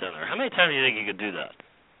director of golf down there? How many times do you think you could do that?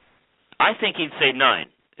 I think he'd say 9.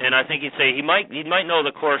 And I think he'd say he might know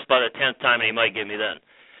the course by the 10th time, and he might give me then.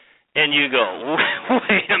 And you go,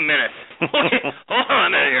 wait a minute. Hold on a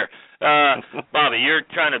minute here. Bobby, you're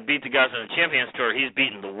trying to beat the guys on the Champions Tour. He's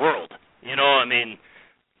beating the world. You know, I mean,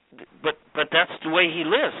 but that's the way he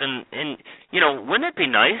lives. And you know, wouldn't it be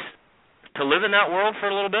nice to live in that world for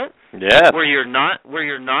a little bit? Yeah. Where you're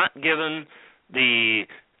not given the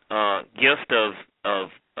gift of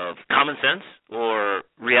common sense or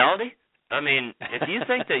reality. I mean, if you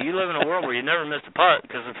think that you live in a world where you never missed a putt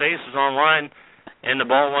because the face was online and the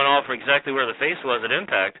ball went off exactly where the face was at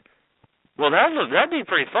impact, well, that'd be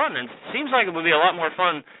pretty fun. And it seems like it would be a lot more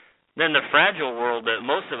fun than the fragile world that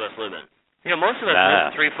most of us live in. You know, most of us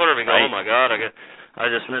miss a 3-footer. We go, oh my God, I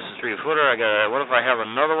just missed a 3-footer. What if I have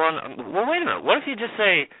another one? Well, wait a minute. What if you just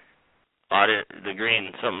say, the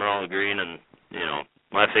green, something wrong with the green, and you know,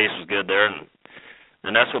 my face was good there,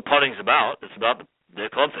 and that's what putting's about. It's about the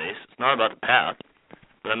club face. It's not about the path.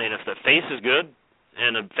 But I mean, if the face is good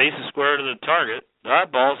and the face is square to the target,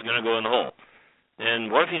 that ball's going to go in the hole. And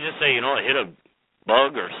what if you just say, you know, I hit a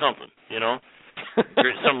bug or something, you know,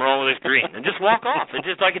 there's something wrong with this green, and just walk off. It's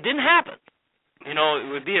just like it didn't happen. You know, it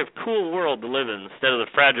would be a cool world to live in instead of the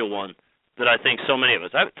fragile one that I think so many of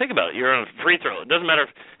us. Think about it. You're on a free throw. It doesn't matter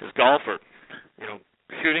if it's golf or, you know,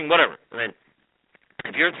 shooting, whatever. I mean,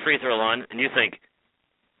 if you're at the free throw line and you think,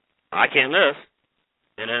 I can't miss,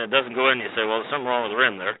 and then it doesn't go in, you say, well, there's something wrong with the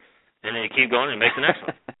rim there, and then you keep going and make the next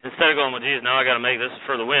one. Instead of going, well, geez, now I got to make this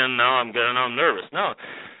for the win, now I'm nervous. No.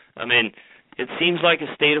 I mean, it seems like a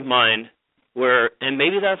state of mind where, and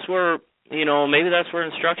maybe that's where, you know, maybe that's where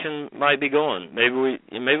instruction might be going. Maybe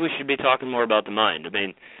we should be talking more about the mind. I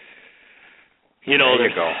mean, you know,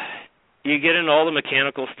 you get into all the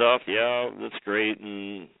mechanical stuff, yeah, that's great,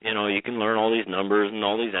 and, you know, you can learn all these numbers and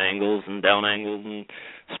all these angles and down angles and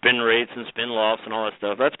spin rates and spin lofts and all that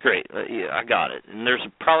stuff. That's great. Yeah, I got it. And there's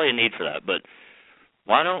probably a need for that. But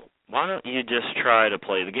why don't you just try to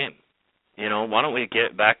play the game? You know, why don't we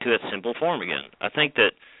get back to that simple form again? I think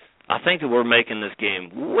that we're making this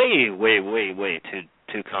game way, way, way, way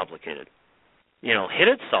too complicated. You know, hit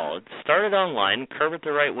it solid, start it online, curve it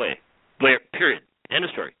the right way. Period. End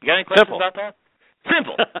of story. You got any questions about that?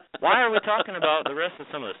 Simple. Why are we talking about the rest of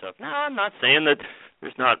some of this stuff? No, I'm not saying that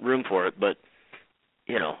there's not room for it, but,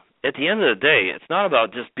 you know, at the end of the day, it's not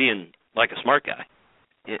about just being like a smart guy.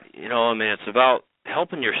 You know, I mean, it's about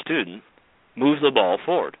helping your student move the ball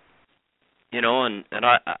forward. You know, and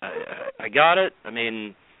I got it. I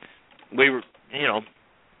mean, we're at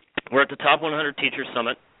the Top 100 Teacher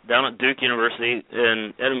Summit down at Duke University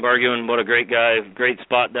in Edinburgh, and what a great guy, great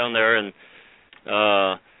spot down there, and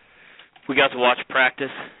we got to watch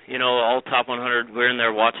practice, you know, all Top 100. We're in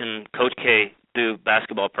there watching Coach K do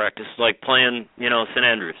basketball practice, like playing, you know, St.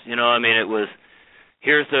 Andrews. You know, I mean, it was,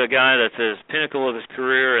 here's the guy that's at his pinnacle of his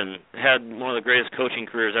career and had one of the greatest coaching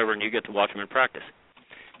careers ever, and you get to watch him in practice.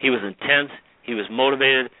 He was intense. He was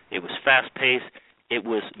motivated. It was fast-paced. It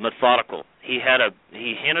was methodical. He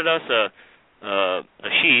handed us a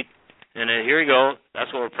sheet, and here you go.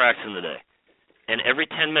 That's what we're practicing today. And every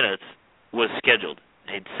 10 minutes was scheduled.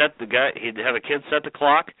 He'd have a kid set the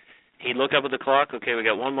clock. He'd look up at the clock. Okay, we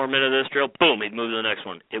got one more minute of this drill. Boom, he'd move to the next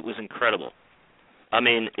one. It was incredible. I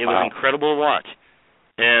mean, it was incredible to watch.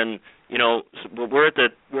 And you know, we're at the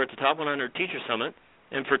Top 100 Teacher Summit,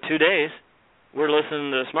 and for 2 days, we're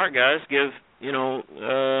listening to smart guys give, you know,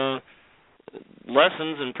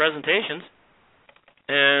 lessons and presentations,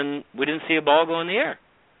 and we didn't see a ball go in the air.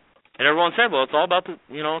 And everyone said, well, it's all about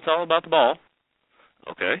the ball.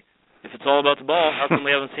 Okay. If it's all about the ball, how come we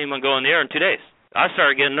haven't seen one go in the air in 2 days? I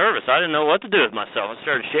started getting nervous. I didn't know what to do with myself. I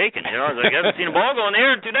started shaking. You know, I was like, I haven't seen a ball go in the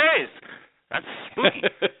air in 2 days. That's spooky.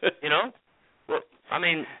 You know? Well, I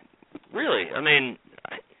mean, really. I mean,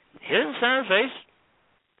 hit it in the center of the face.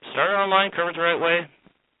 Start it online, curve it the right way.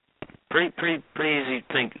 Pretty easy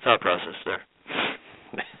thought process there.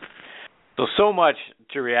 So much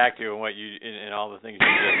to react to and all the things you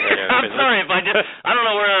just said there. I'm sorry if I don't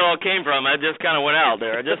know where that all came from. I just kind of went out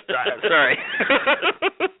there. Sorry.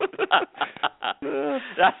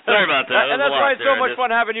 Sorry about that. And that's why it's so much fun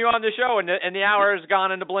having you on the show, and the hour has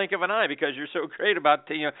gone in the blink of an eye because you're so great about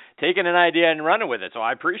taking an idea and running with it. So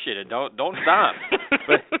I appreciate it. Don't stop.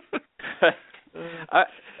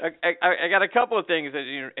 I got a couple of things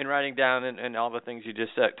that in writing down and all the things you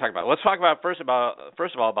just talked about. Let's talk about first of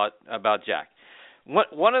all about Jack.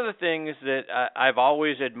 one of the things that I've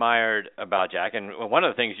always admired about Jack, and one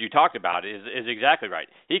of the things you talked about is exactly right.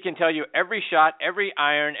 He can tell you every shot, every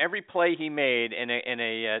iron, every play he made in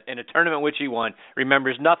a tournament which he won.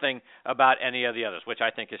 Remembers nothing about any of the others, which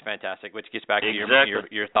I think is fantastic. Which gets back to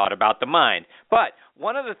your thought about the mind. But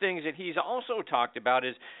one of the things that he's also talked about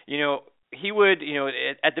is, he would,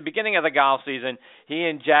 at the beginning of the golf season, he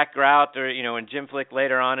and Jack Grout, or and Jim Flick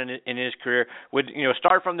later on in his career would,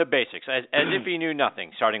 start from the basics as if he knew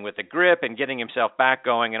nothing, starting with the grip and getting himself back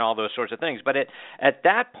going and all those sorts of things. But at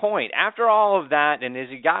that point, after all of that, and as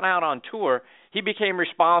he got out on tour, he became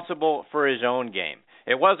responsible for his own game.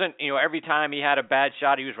 It wasn't, every time he had a bad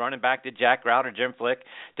shot, he was running back to Jack Grout or Jim Flick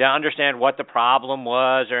to understand what the problem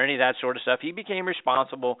was or any of that sort of stuff. He became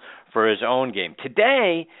responsible for his own game.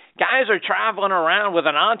 Today, guys are traveling around with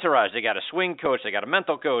an entourage. They got a swing coach, they got a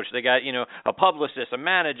mental coach, they got, a publicist, a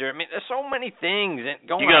manager. I mean, there's so many things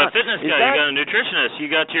going on. You got a fitness guy, you got a nutritionist, you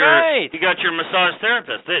got your massage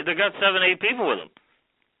therapist. They got 7-8 people with them.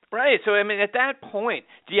 Right. So, at that point,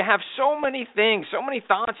 do you have so many things, so many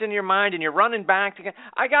thoughts in your mind, and you're running back to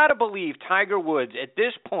 – I got to believe Tiger Woods, at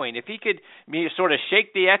this point, if he could sort of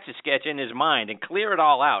shake the Etch-a-Sketch in his mind and clear it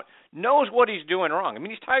all out, knows what he's doing wrong.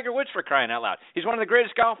 He's Tiger Woods, for crying out loud. He's one of the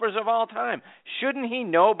greatest golfers of all time. Shouldn't he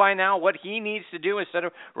know by now what he needs to do instead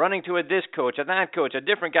of running to this coach, a that coach, a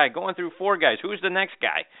different guy, going through 4 guys? Who's the next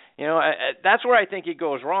guy? That's where I think he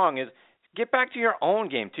goes wrong is – get back to your own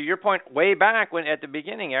game. To your point, way back when at the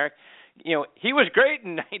beginning, Eric, he was great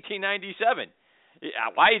in 1997.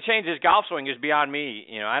 Why he changed his golf swing is beyond me.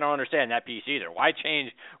 I don't understand that piece either. Why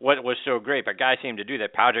change what was so great? But guys seem to do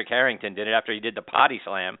that. Padraig Harrington did it after he did the potty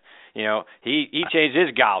slam. He changed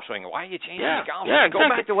his golf swing. Why you change his golf swing? Exactly. Go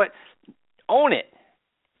back to own it.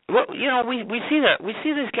 Well, we see that. We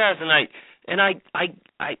see these guys tonight, and I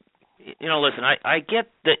listen, I get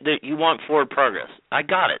that you want forward progress. I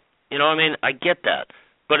got it. I get that.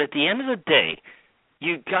 But at the end of the day,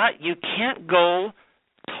 you can't go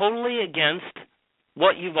totally against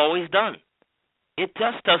what you've always done. It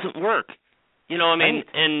just doesn't work.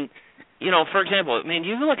 And for example,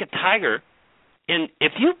 you look at Tiger, and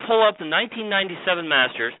if you pull up the 1997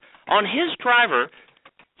 Masters, on his driver,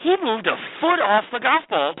 he moved a foot off the golf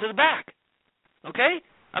ball to the back. Okay?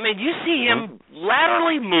 You see him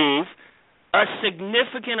laterally move a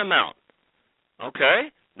significant amount.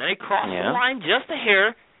 Okay? Then he crossed the line just a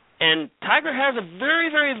hair, and Tiger has a very,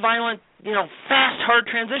 very violent, fast, hard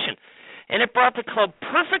transition. And it brought the club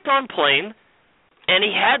perfect on plane, and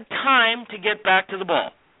he had time to get back to the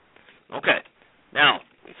ball. Okay. Now,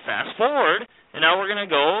 fast forward, and now we're going to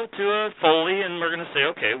go to a Foley, and we're going to say,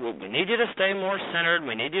 okay, well, we need you to stay more centered.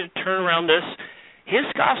 We need you to turn around this. His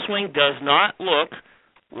golf swing does not look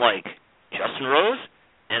like Justin Rose,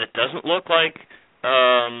 and it doesn't look like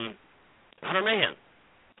Hunter Mahan.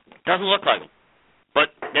 Doesn't look like him.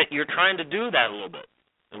 But that you're trying to do that a little bit.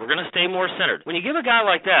 And we're going to stay more centered. When you give a guy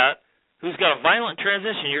like that, who's got a violent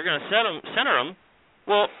transition, you're going to center him,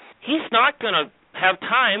 well, he's not going to have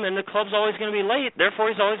time, and the club's always going to be late,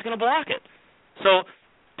 therefore he's always going to block it. So,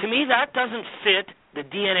 to me, that doesn't fit the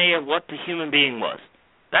DNA of what the human being was.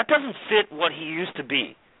 That doesn't fit what he used to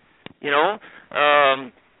be.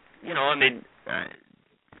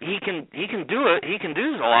 He can do it. He can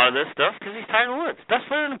do a lot of this stuff because he's Tiger Woods, best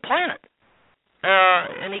player on the planet,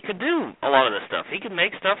 and he could do a lot of this stuff. He could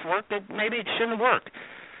make stuff work that maybe it shouldn't have worked.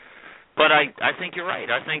 But I think you're right.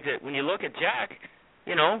 I think that when you look at Jack,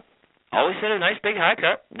 always had a nice big high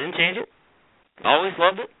cut, didn't change it, always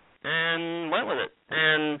loved it, and went with it.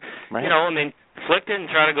 And Flick didn't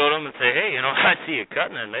try to go to him and say, hey, I see you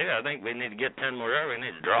cutting it. Maybe I think we need to get 10 more yards. We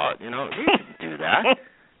need to draw it. He didn't do that.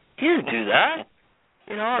 He didn't do that.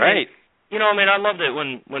 Right. I loved it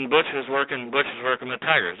when Butch was working with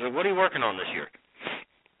Tiger. So what are you working on this year?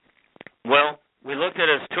 Well, we looked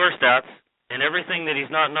at his tour stats, and everything that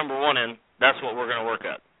he's not number 1 in, that's what we're going to work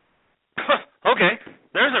at. Okay,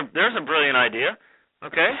 there's a brilliant idea.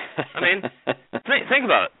 Okay, think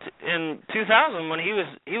about it. In 2000, when he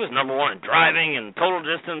was number 1 in driving and total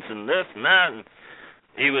distance and this and that, and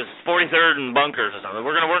he was 43rd in bunkers or something.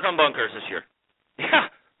 We're going to work on bunkers this year.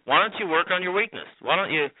 Yeah. Why don't you work on your weakness? Why don't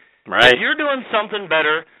you? Right. If you're doing something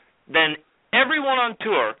better than everyone on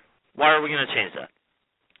tour, why are we going to change that?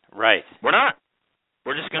 Right. We're not.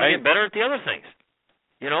 We're just going to get better at the other things.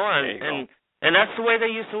 And that's the way they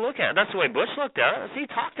used to look at it. That's the way Bush looked at it. He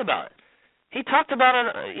talked about it. He talked about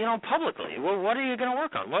it, publicly. Well, what are you going to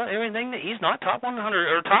work on? Well, everything that he's not top 100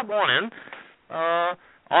 or top 1 in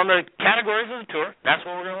on the categories of the tour, that's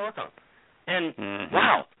what we're going to work on. And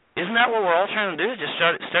wow. Isn't that what we're all trying to do? Just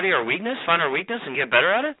study our weakness, find our weakness, and get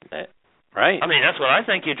better at it? Right. I mean, that's what I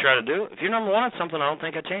think you'd try to do. If you're number one at something, I don't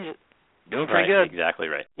think I'd change it. Doing pretty good. Exactly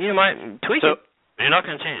right. You might tweak it, but you're not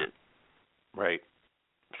going to change it. Right.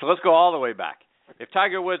 So let's go all the way back. If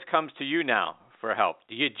Tiger Woods comes to you now for help,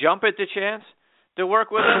 do you jump at the chance to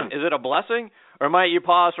work with him? Is it a blessing? Or might you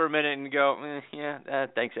pause for a minute and go,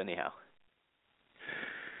 thanks anyhow?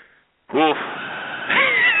 Oof.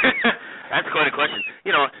 That's quite a question.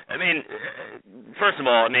 I mean, first of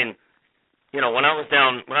all, when I was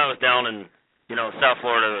down in, South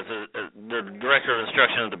Florida, as the director of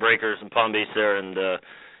instruction at the Breakers in Palm Beach there, and I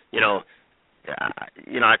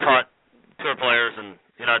taught tour players, and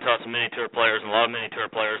I taught some mini tour players and a lot of mini tour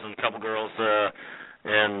players and a couple girls,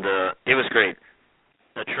 and it was great.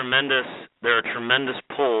 There are a tremendous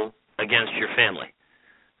pull against your family,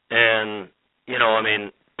 and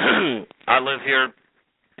I live here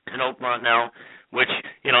in Oakmont now, which,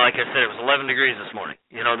 like I said, it was 11 degrees this morning.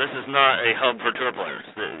 This is not a hub for tour players.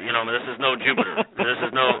 This is no Jupiter.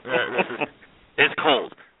 It's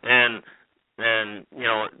cold. And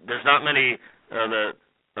there's not many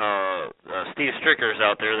Steve Strickers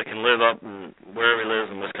out there that can live up in wherever he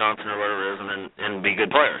lives in Wisconsin or whatever it is and be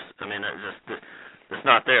good players. It's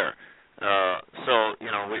not there. So,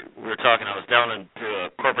 we were talking, I was down into a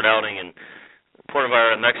corporate outing in Puerto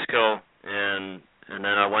Vallarta, Mexico, and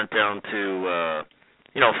then I went down to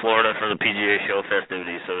Florida for the PGA show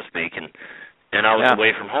festivities, so to speak, and I was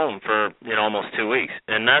away from home for almost 2 weeks,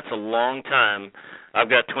 and that's a long time. I've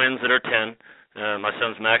got twins that are 10. My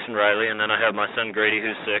son's Max and Riley, and then I have my son Grady,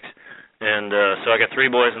 who's 6, and so I got 3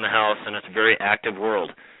 boys in the house, and it's a very active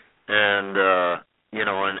world, and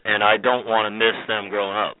and I don't want to miss them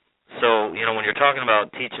growing up. So when you're talking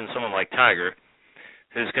about teaching someone like Tiger,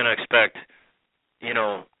 who's going to expect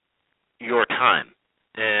your time.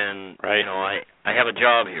 And I have a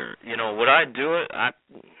job here. Would I do it?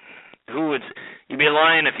 You'd be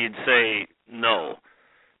lying if you'd say no.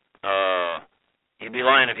 You'd be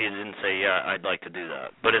lying if you didn't say, yeah, I'd like to do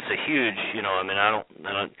that. But it's a huge,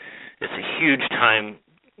 it's a huge time,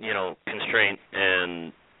 constraint,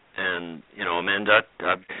 and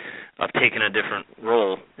I've taken a different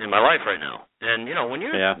role in my life right now. And when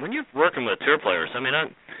you're working with tour players,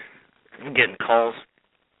 I'm getting calls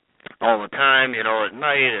all the time, at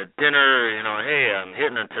night, at dinner, hey, I'm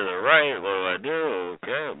hitting it to the right, what do I do?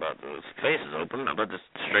 Okay, about those faces open, about to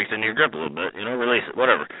strengthen your grip a little bit, release it,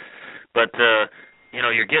 whatever. But,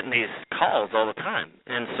 you're getting these calls all the time,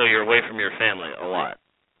 and so you're away from your family a lot.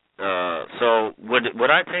 So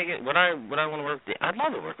would I take it? Would I want to work? I'd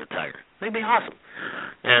love to work with Tiger. They'd be awesome.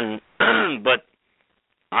 And but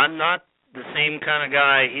I'm not the same kind of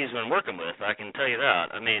guy he's been working with. I can tell you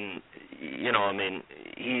that.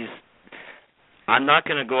 I'm not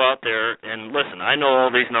going to go out there and listen. I know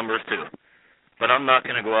all these numbers too, but I'm not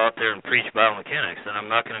going to go out there and preach biomechanics, and I'm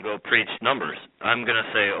not going to go preach numbers. I'm going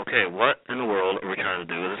to say, okay, what in the world are we trying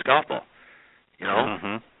to do with this golf ball?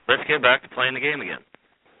 Let's get back to playing the game again.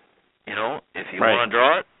 If you want to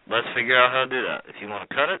draw it, let's figure out how to do that. If you want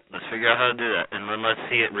to cut it, let's figure out how to do that, and then let's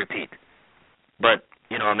see it repeat. But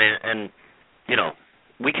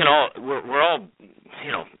we can all, we're all,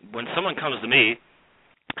 when someone comes to me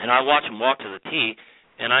and I watch them walk to the tee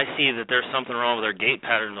and I see that there's something wrong with their gait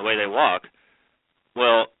pattern, the way they walk,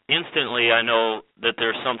 well, instantly I know that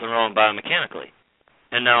there's something wrong biomechanically.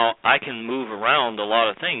 And now I can move around a lot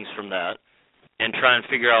of things from that and try and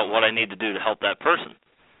figure out what I need to do to help that person.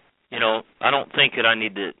 I don't think that I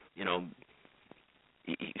need to,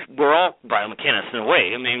 we're all biomechanists in a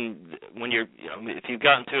way. When you're, if you've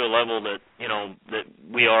gotten to a level that, that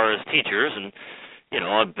we are as teachers, and,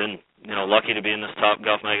 I've been, lucky to be in this Top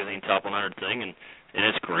Golf Magazine Top 100 thing, and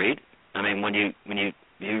it's great. When you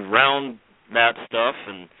round that stuff,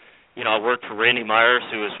 and, I worked for Randy Myers,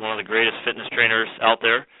 who is one of the greatest fitness trainers out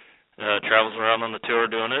there, travels around on the tour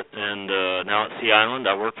doing it, and now at Sea Island.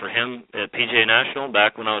 I worked for him at PGA National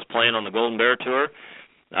back when I was playing on the Golden Bear Tour.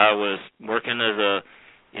 I was working as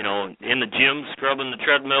in the gym, scrubbing the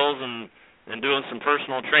treadmills and doing some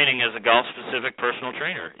personal training as a golf-specific personal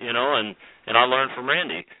trainer, and I learned from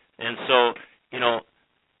Randy. And so,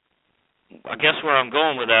 I guess where I'm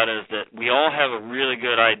going with that is that we all have a really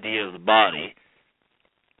good idea of the body,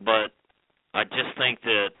 but I just think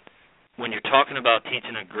that when you're talking about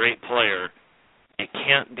teaching a great player, it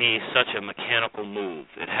can't be such a mechanical move.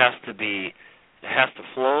 It has to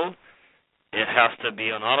flow. It has to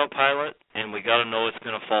be on autopilot, and we got to know it's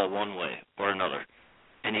going to fall one way or another.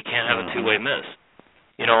 And you can't have a two-way miss.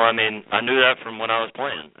 I knew that from when I was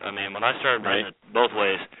playing. When I started playing it both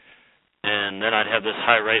ways, and then I'd have this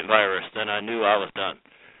high rate virus, then I knew I was done.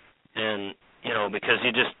 And, because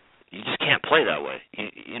you just can't play that way.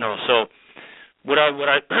 So Would I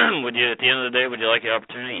would you, at the end of the day, would you like the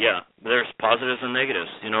opportunity? Yeah. There's positives and negatives.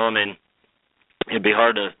 I mean, it'd be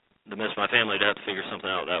hard to miss my family to have to figure something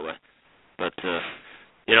out that way. But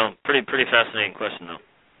pretty fascinating question though.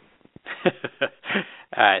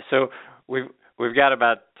 All right, so we've got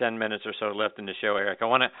about 10 minutes or so left in the show, Eric. I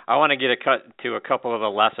want to get to a couple of the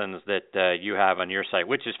lessons that you have on your site,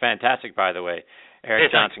 which is fantastic, by the way.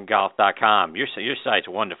 EricJohnsonGolf.com. Your site's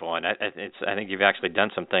wonderful, and I think you've actually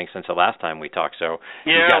done some things since the last time we talked. So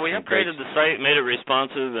yeah, we upgraded the site, made it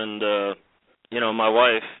responsive, and my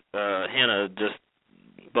wife Hannah just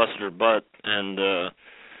busted her butt and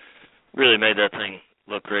really made that thing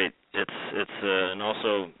look great. It's and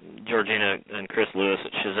also Georgina and Chris Lewis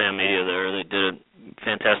at Shazam Media there. They did a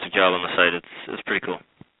fantastic job on the site. It's pretty cool.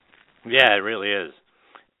 Yeah, it really is.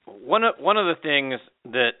 One of the things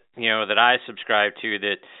that that I subscribe to,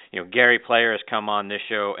 that Gary Player has come on this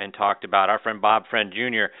show and talked about. Our friend Bob Friend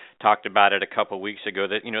Jr. talked about it a couple of weeks ago.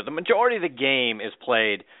 That the majority of the game is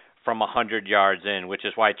played from 100 yards in, which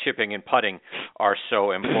is why chipping and putting are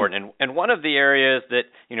so important. And one of the areas that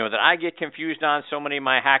that I get confused on, so many of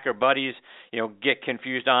my hacker buddies get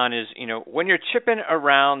confused on, is when you're chipping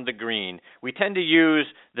around the green, we tend to use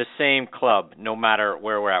the same club no matter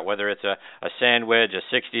where we're at, whether it's a sand wedge,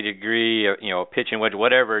 a 60-degree, a pitching wedge,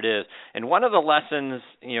 whatever it is. And one of the lessons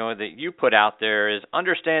that you put out there is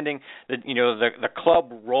understanding that the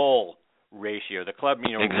club roll ratio, the club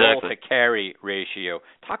exactly. roll to carry ratio.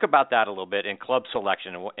 Talk about that a little bit in club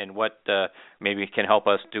selection and what maybe can help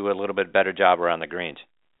us do a little bit better job around the greens.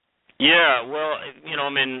 Yeah, well, I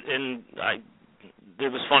mean, it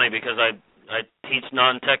was funny because I teach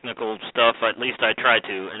non-technical stuff. At least I try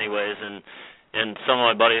to, anyways, and some of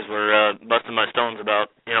my buddies were busting my stones about,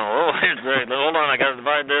 hold on, I got to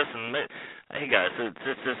divide this, and hey guys,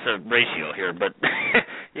 it's just a ratio here, but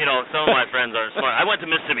some of my friends aren't smart. I went to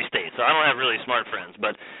Mississippi State, so I don't have really smart friends,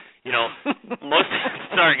 but most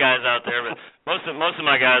sorry guys out there, but most of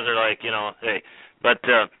my guys are like, hey, but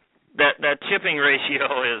that chipping ratio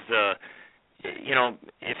is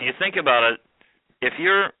if you think about it, if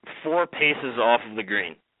you're 4 paces off of the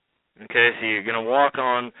green, okay, so you're going to walk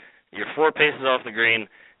on, you're 4 paces off the green,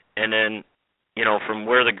 and then from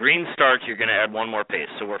where the green starts, you're going to add 1 more pace.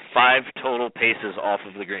 So we're 5 total paces off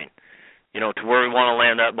of the green, to where we want to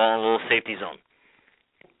land that ball in a little safety zone.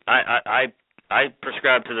 I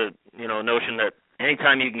prescribe to the notion that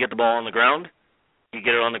anytime you can get the ball on the ground, you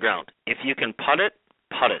get it on the ground. If you can putt it,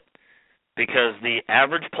 because the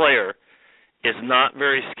average player is not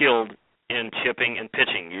very skilled in chipping and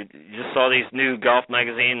pitching. You just saw these new golf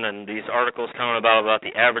magazine and these articles coming about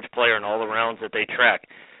the average player and all the rounds that they track.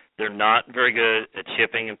 They're not very good at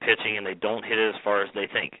chipping and pitching, and they don't hit it as far as they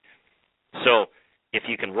think. So if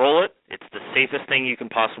you can roll it, it's the safest thing you can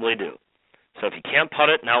possibly do. So if you can't putt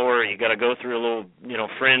it, now you got to go through a little,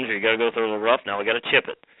 fringe, or you got to go through a little rough. Now we got to chip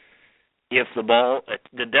it. If the ball,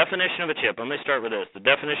 the definition of a chip, let me start with this. The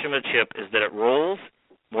definition of a chip is that it rolls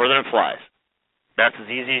more than it flies. That's as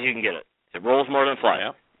easy as you can get it. It rolls more than it flies.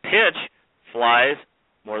 Yeah. Pitch flies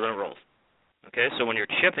more than it rolls. Okay, so when you're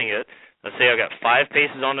chipping it, let's say I've got 5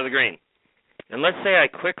 paces onto the green. And let's say I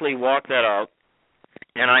quickly walk that out,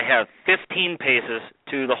 and I have 15 paces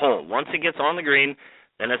to the hole. Once it gets on the green,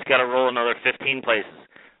 then it's got to roll another 15 paces.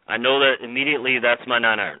 I know that immediately that's my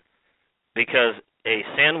 9-iron. Because a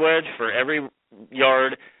sand wedge, for every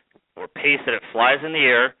yard or pace that it flies in the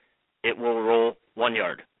air, it will roll 1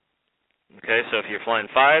 yard. Okay, so if you're flying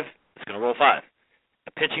 5, it's going to roll 5.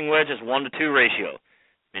 A pitching wedge is 1-to-2 ratio,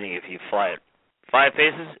 meaning if you fly it 5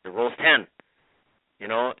 paces, it rolls 10.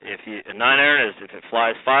 If a 9-iron is, if it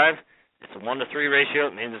flies 5, it's a 1-to-3 ratio.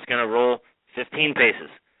 It means it's going to roll 15 paces.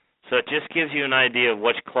 So it just gives you an idea of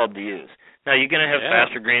which club to use. Now you're going to have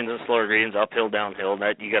faster greens and slower greens, uphill, downhill.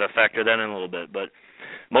 That you got to factor that in a little bit. But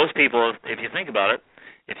most people, if you think about it,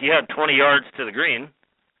 if you had 20 yards to the green,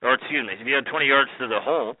 if you had 20 yards to the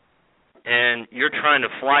hole, and you're trying to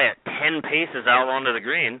fly at 10 paces out onto the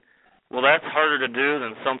green, well, that's harder to do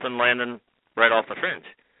than something landing right off the fringe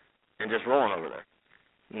and just rolling over there.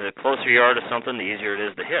 And the closer you are to something, the easier it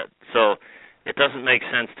is to hit. So it doesn't make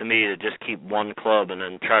sense to me to just keep one club and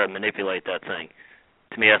then try to manipulate that thing.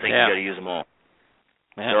 To me, I think you got to use them all.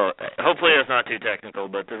 Yeah. So hopefully that's not too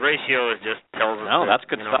technical, but the ratio just tells us. No, that's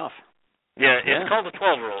good stuff. Yeah, it's called the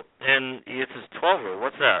 12 rule, and it's a 12 rule.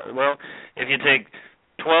 What's that? Well, if you take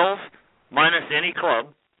 12 minus any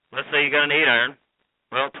club, let's say you got an 8-iron,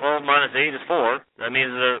 well, 12 minus 8 is 4. That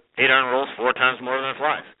means the 8-iron rolls 4 times more than it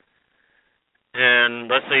flies. And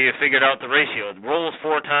let's say you figured out the ratio. It rolls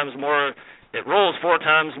 4 times more. It rolls 4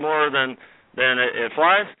 times more than it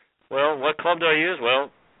flies. Well, what club do I use?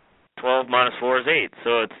 Well, 12 minus 4 is 8.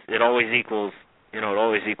 So it always equals it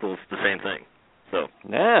always equals the same thing. So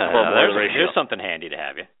there's something handy to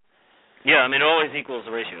have you. Yeah, it always equals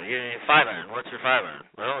the ratio. 5 iron. What's your 5 iron?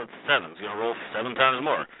 Well, it's 7. It's going to roll 7 times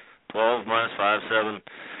more. 12 minus 5, 7.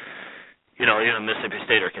 Even a Mississippi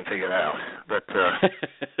Stater can figure that out. But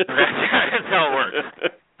that's how it works.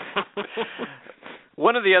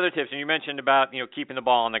 One of the other tips, and you mentioned about keeping the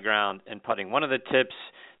ball on the ground and putting. One of the tips,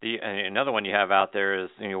 another one you have out there is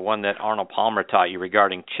one that Arnold Palmer taught you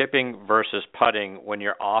regarding chipping versus putting when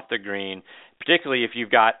you're off the green, particularly if you've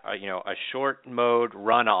got a short mode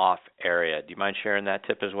runoff area. Do you mind sharing that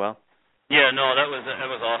tip as well? Yeah, no, that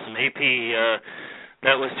was awesome. AP,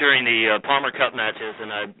 that was during the Palmer Cup matches,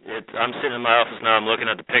 and I'm sitting in my office now. I'm looking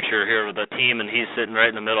at the picture here with the team, and he's sitting right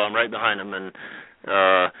in the middle. I'm right behind him, and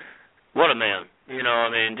what a man!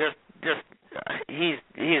 Just he's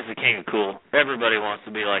the king of cool. Everybody wants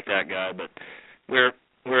to be like that guy. But we're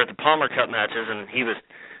at the Palmer Cup matches, and he was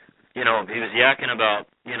yakking about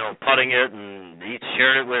putting it, and he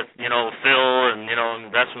shared it with Phil, and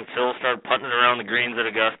that's when Phil started putting it around the greens at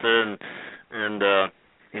Augusta, and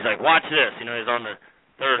he's like, watch this. He's on the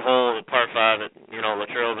third hole of par 5 at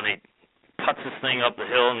Latrobe, and he puts this thing up the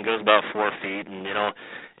hill and goes about 4 feet, and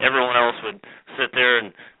everyone else would sit there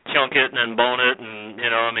and chunk it and then bone it, and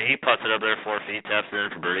he puts it up there 4 feet, taps it in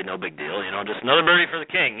for birdie, no big deal, just another birdie for the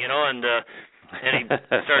king, and he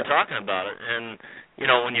started talking about it, and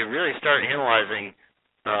when you really start analyzing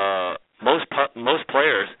most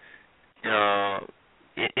players,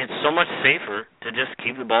 it's so much safer to just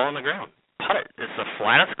keep the ball on the ground. Putt it. It's the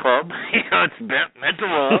flattest club. It's meant to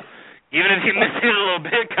roll. Even if you miss it a little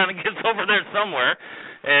bit, it kind of gets over there somewhere.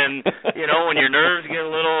 And when your nerves get a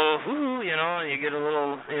little, you get a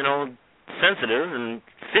little, sensitive and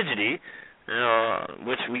fidgety,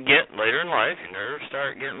 which we get later in life. Your nerves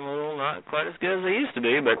start getting a little not quite as good as they used to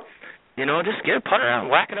be, but just get a putter out and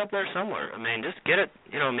whack it up there somewhere. Just get it.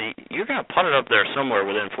 You're gonna putt it up there somewhere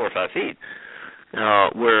within 4 or 5 feet.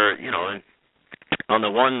 Where on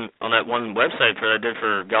that one website that I did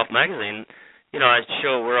for Golf Magazine, I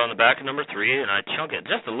show we're on the back of number 3, and I chunk it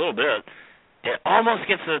just a little bit. It almost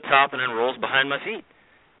gets to the top and then rolls behind my feet.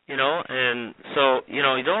 And so you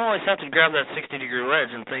don't always have to grab that 60-degree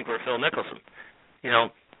wedge and think we're Phil Mickelson.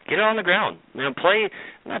 Get it on the ground. Play.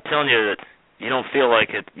 I'm not telling you that you don't feel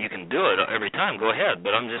like it, you can do it every time. Go ahead.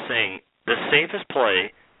 But I'm just saying the safest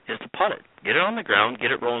play is to putt it. Get it on the ground.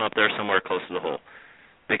 Get it rolling up there somewhere close to the hole.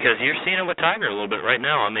 Because you're seeing it with Tiger a little bit right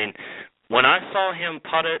now. When I saw him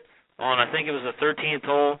putt it on, I think it was the 13th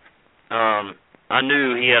hole, I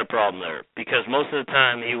knew he had a problem there. Because most of the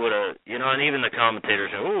time he would have, and even the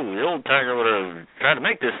commentators said, ooh, the old Tiger would have tried to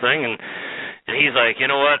make this thing. And he's like, you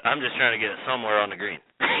know what, I'm just trying to get it somewhere on the green.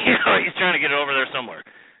 He's trying to get it over there somewhere.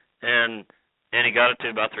 And he got it to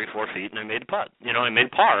about 3-4 feet, and he made the putt. He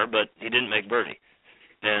made par, but he didn't make birdie.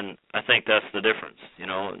 And I think that's the difference,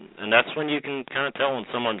 and that's when you can kind of tell when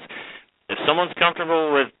if someone's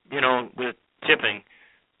comfortable with chipping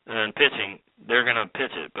and pitching, they're going to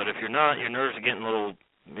pitch it. But if you're not, your nerves are getting a little,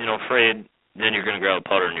 afraid, then you're going to grab a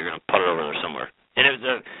putter and you're going to putt it over there somewhere. And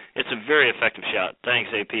it's a very effective shot.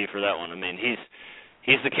 Thanks, AP, for that one.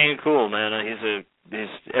 He's the king of cool, man.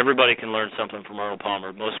 Everybody can learn something from Arnold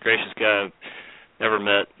Palmer. Most gracious guy I've ever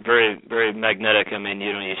met. Very, very magnetic.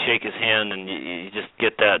 You shake his hand and you just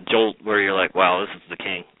get that jolt where you're like, wow, this is the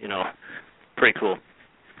king. Pretty cool.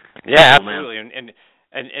 Yeah, absolutely.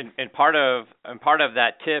 And part of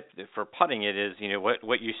that tip for putting it is,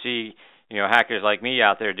 what you see, hackers like me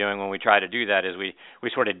out there doing when we try to do that is we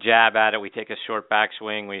sort of jab at it. We take a short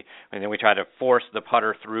backswing. And then we try to force the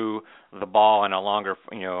putter through the ball in a longer,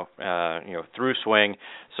 through swing.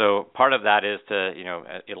 So part of that is to,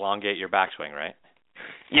 elongate your backswing, right?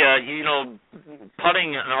 Yeah,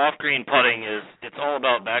 putting and off-green putting it's all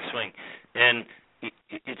about backswing, and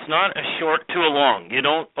it's not a short to a long. You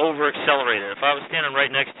don't over-accelerate it. If I was standing right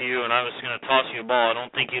next to you and I was going to toss you a ball, I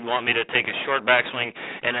don't think you'd want me to take a short backswing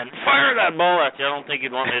and then fire that ball at you. I don't think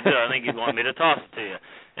you'd want me to do it. I think you'd want me to toss it to you.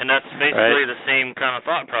 And that's basically the same kind of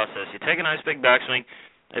thought process. You take a nice big backswing.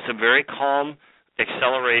 It's a very calm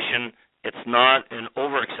acceleration. It's not an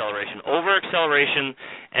over-acceleration. Over-acceleration,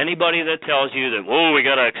 anybody that tells you that, whoa, we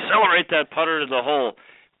got to accelerate that putter to the hole,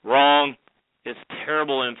 wrong. It's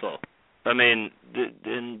terrible info. We don't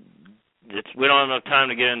have enough time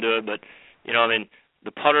to get into it, but,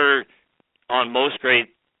 the putter on most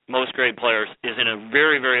great players is in a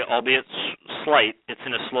very, very, albeit slight, it's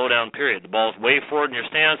in a slow-down period. The ball's way forward in your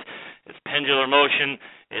stance. It's pendular motion.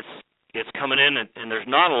 It's coming in, and there's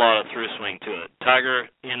not a lot of through swing to it. Tiger,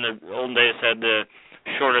 in the olden days, had the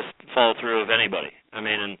shortest fall through of anybody.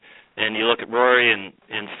 And you look at Rory and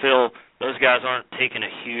Phil, those guys aren't taking a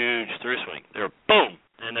huge through swing. They're boom,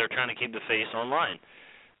 and they're trying to keep the face on line.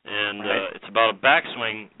 And it's about a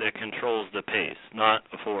backswing that controls the pace, not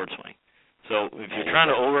a forward swing. So if you're trying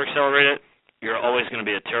to over-accelerate it, you're always going to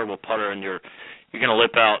be a terrible putter, and you're going to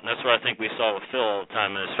lip out. And that's what I think we saw with Phil all the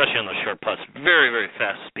time, and especially on those short putts. Very, very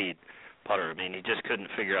fast speed putter. I mean, he just couldn't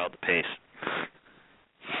figure out the pace.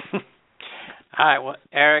 All right, well,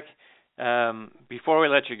 Eric, before we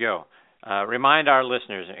let you go, remind our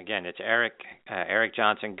listeners, again, it's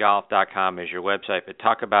ericjohnsongolf.com is your website, but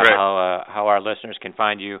talk about how our listeners can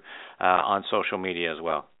find you on social media as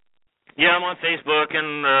well. Yeah, I'm on Facebook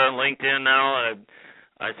and LinkedIn now.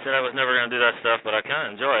 I said I was never going to do that stuff, but I kind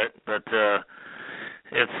of enjoy it. But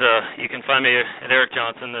it's you can find me at Eric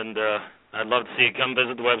Johnson, and I'd love to see you come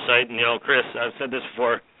visit the website. And, Chris, I've said this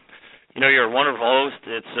before, you're a wonderful host.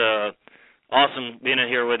 It's awesome being in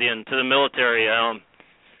here with you. And to the military, I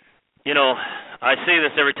say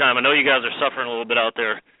this every time. I know you guys are suffering a little bit out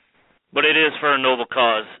there, but it is for a noble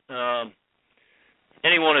cause.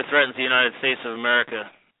 Anyone who threatens the United States of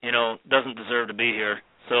America, doesn't deserve to be here.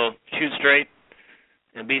 So shoot straight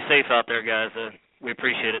and be safe out there, guys. We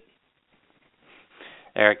appreciate it.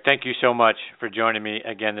 Eric, thank you so much for joining me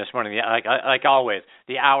again this morning. Like always,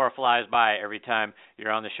 the hour flies by every time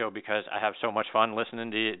you're on the show because I have so much fun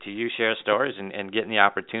listening to you share stories and getting the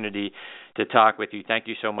opportunity to talk with you. Thank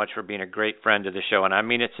you so much for being a great friend of the show, and I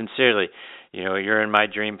mean it sincerely. You're in my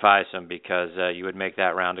dream fivesome because you would make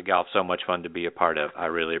that round of golf so much fun to be a part of. I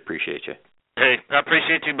really appreciate you. Hey, I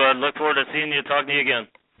appreciate you, bud. Look forward to seeing you, talking to you again.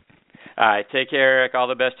 All right, take care, Eric. All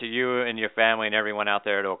the best to you and your family and everyone out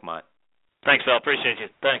there at Oakmont. Thanks, Phil. Appreciate you.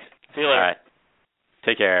 Thanks. See you later. All right.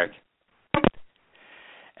 Take care, Eric.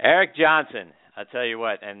 Eric Johnson, I tell you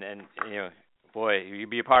what, and boy, you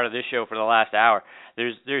be a part of this show for the last hour.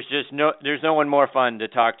 There's no one more fun to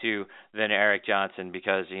talk to than Eric Johnson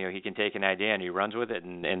because he can take an idea and he runs with it,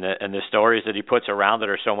 and the stories that he puts around it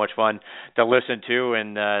are so much fun to listen to,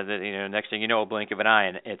 and next thing you know, a blink of an eye,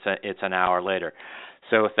 and it's an hour later.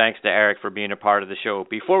 So thanks to Eric for being a part of the show.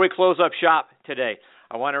 Before we close up shop today,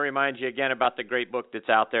 I want to remind you again about the great book that's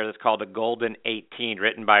out there that's called The Golden 18,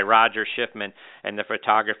 written by Roger Schiffman, and the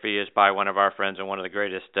photography is by one of our friends and one of the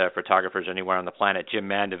greatest photographers anywhere on the planet, Jim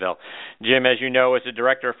Mandeville. Jim, as you know, is the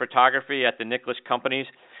director of photography at the Nicklaus Companies.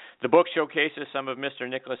 The book showcases some of Mr.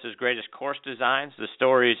 Nicklaus's greatest course designs. The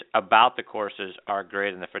stories about the courses are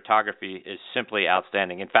great, and the photography is simply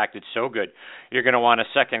outstanding. In fact, it's so good, you're going to want a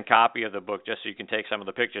second copy of the book just so you can take some of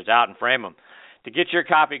the pictures out and frame them. To get your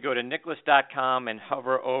copy, go to nicklaus.com and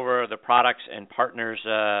hover over the products and partners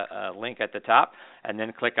link at the top, and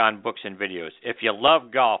then click on books and videos. If you love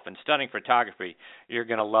golf and stunning photography, you're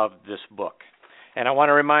going to love this book. And I want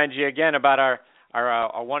to remind you again about our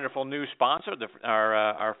wonderful new sponsor,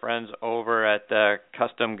 our friends over at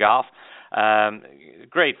Custom Golf.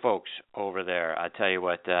 Great folks over there. I tell you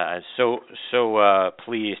what, I'm so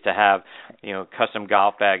pleased to have Custom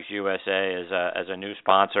Golf Bags USA as a new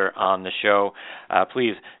sponsor on the show.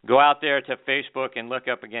 Please go out there to Facebook and look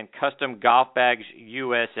up again Custom Golf Bags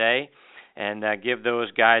USA. And give those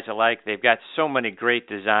guys a like. They've got so many great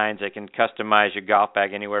designs. They can customize your golf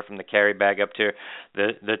bag anywhere from the carry bag up to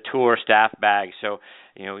the tour staff bag. So,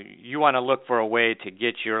 you want to look for a way to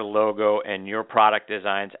get your logo and your product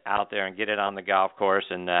designs out there and get it on the golf course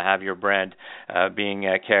and have your brand being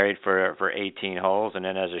carried for 18 holes. And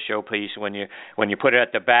then as a showpiece when you put it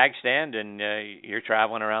at the bag stand and you're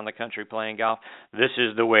traveling around the country playing golf, this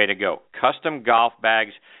is the way to go. Custom Golf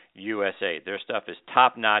Bags USA. Their stuff is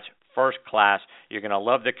top-notch, first class. You're going to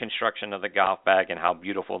love the construction of the golf bag and how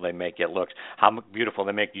beautiful they make it look, how beautiful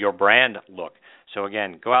they make your brand look. So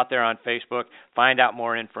again, go out there on Facebook, find out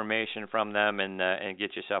more information from them, and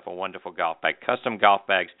get yourself a wonderful golf bag. Custom Golf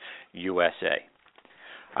Bags USA.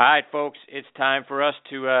 All right, folks, it's time for us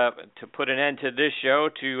to put an end to this show,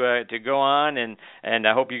 to go on, and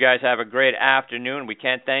I hope you guys have a great afternoon. We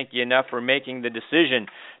can't thank you enough for making the decision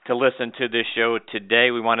to listen to this show today.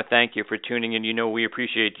 We want to thank you for tuning in. We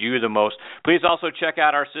appreciate you the most. Please also check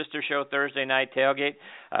out our sister show, Thursday Night Tailgate,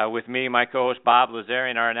 with me, my co-host Bob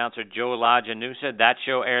Lazari, and our announcer Joe LaGianusa. That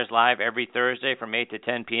show airs live every Thursday from 8 to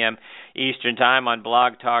 10 p.m. Eastern Time on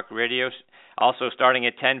Blog Talk Radio. Also starting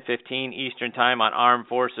at 10:15 Eastern Time on Armed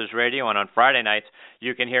Forces Radio, and on Friday nights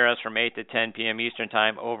you can hear us from 8 to 10 p.m. Eastern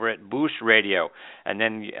Time over at Boost Radio. And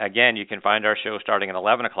then again, you can find our show starting at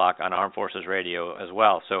 11 o'clock on Armed Forces Radio as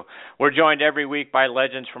well. So we're joined every week by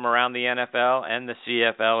legends from around the NFL and the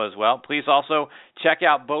CFL as well. Please also check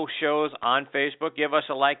out both shows on Facebook. Give us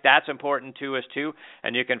a like. That's important to us too.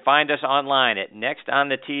 And you can find us online at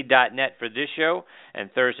nextonthetee.net for this show and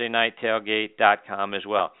ThursdayNightTailgate.com as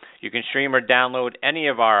well. You can stream or download any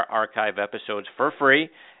of our archive episodes for free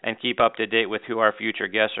and keep up to date with who our future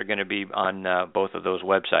guests are going to be on both of those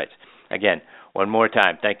websites. Again, one more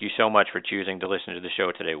time, thank you so much for choosing to listen to the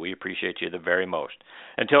show today. We appreciate you the very most.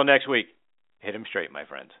 Until next week, hit 'em straight, my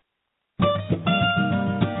friends.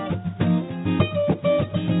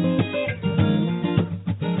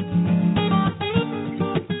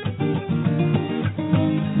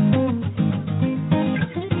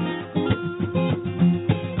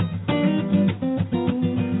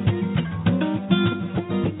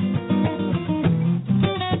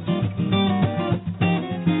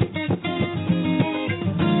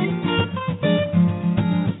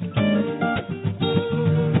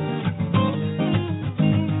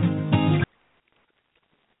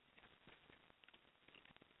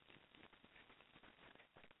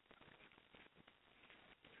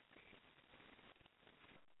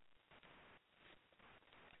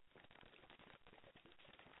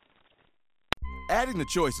 Adding the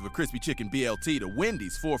choice of a crispy chicken BLT to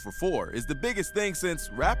Wendy's 4 for $4 is the biggest thing since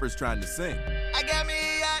rappers trying to sing. I got me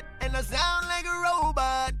a yacht and I sound like a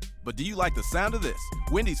robot. But do you like the sound of this?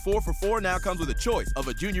 Wendy's 4 for $4 now comes with a choice of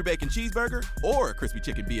a junior bacon cheeseburger or a crispy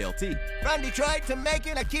chicken BLT. From Detroit to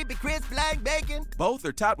Macon, I keep it crisp like bacon. Both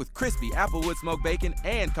are topped with crispy applewood smoked bacon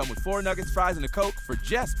and come with 4 nuggets, fries, and a Coke for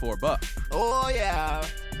just $4. Oh, yeah.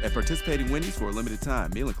 At participating Wendy's for a limited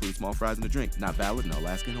time, meal includes small fries and a drink. Not valid in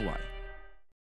Alaska and Hawaii.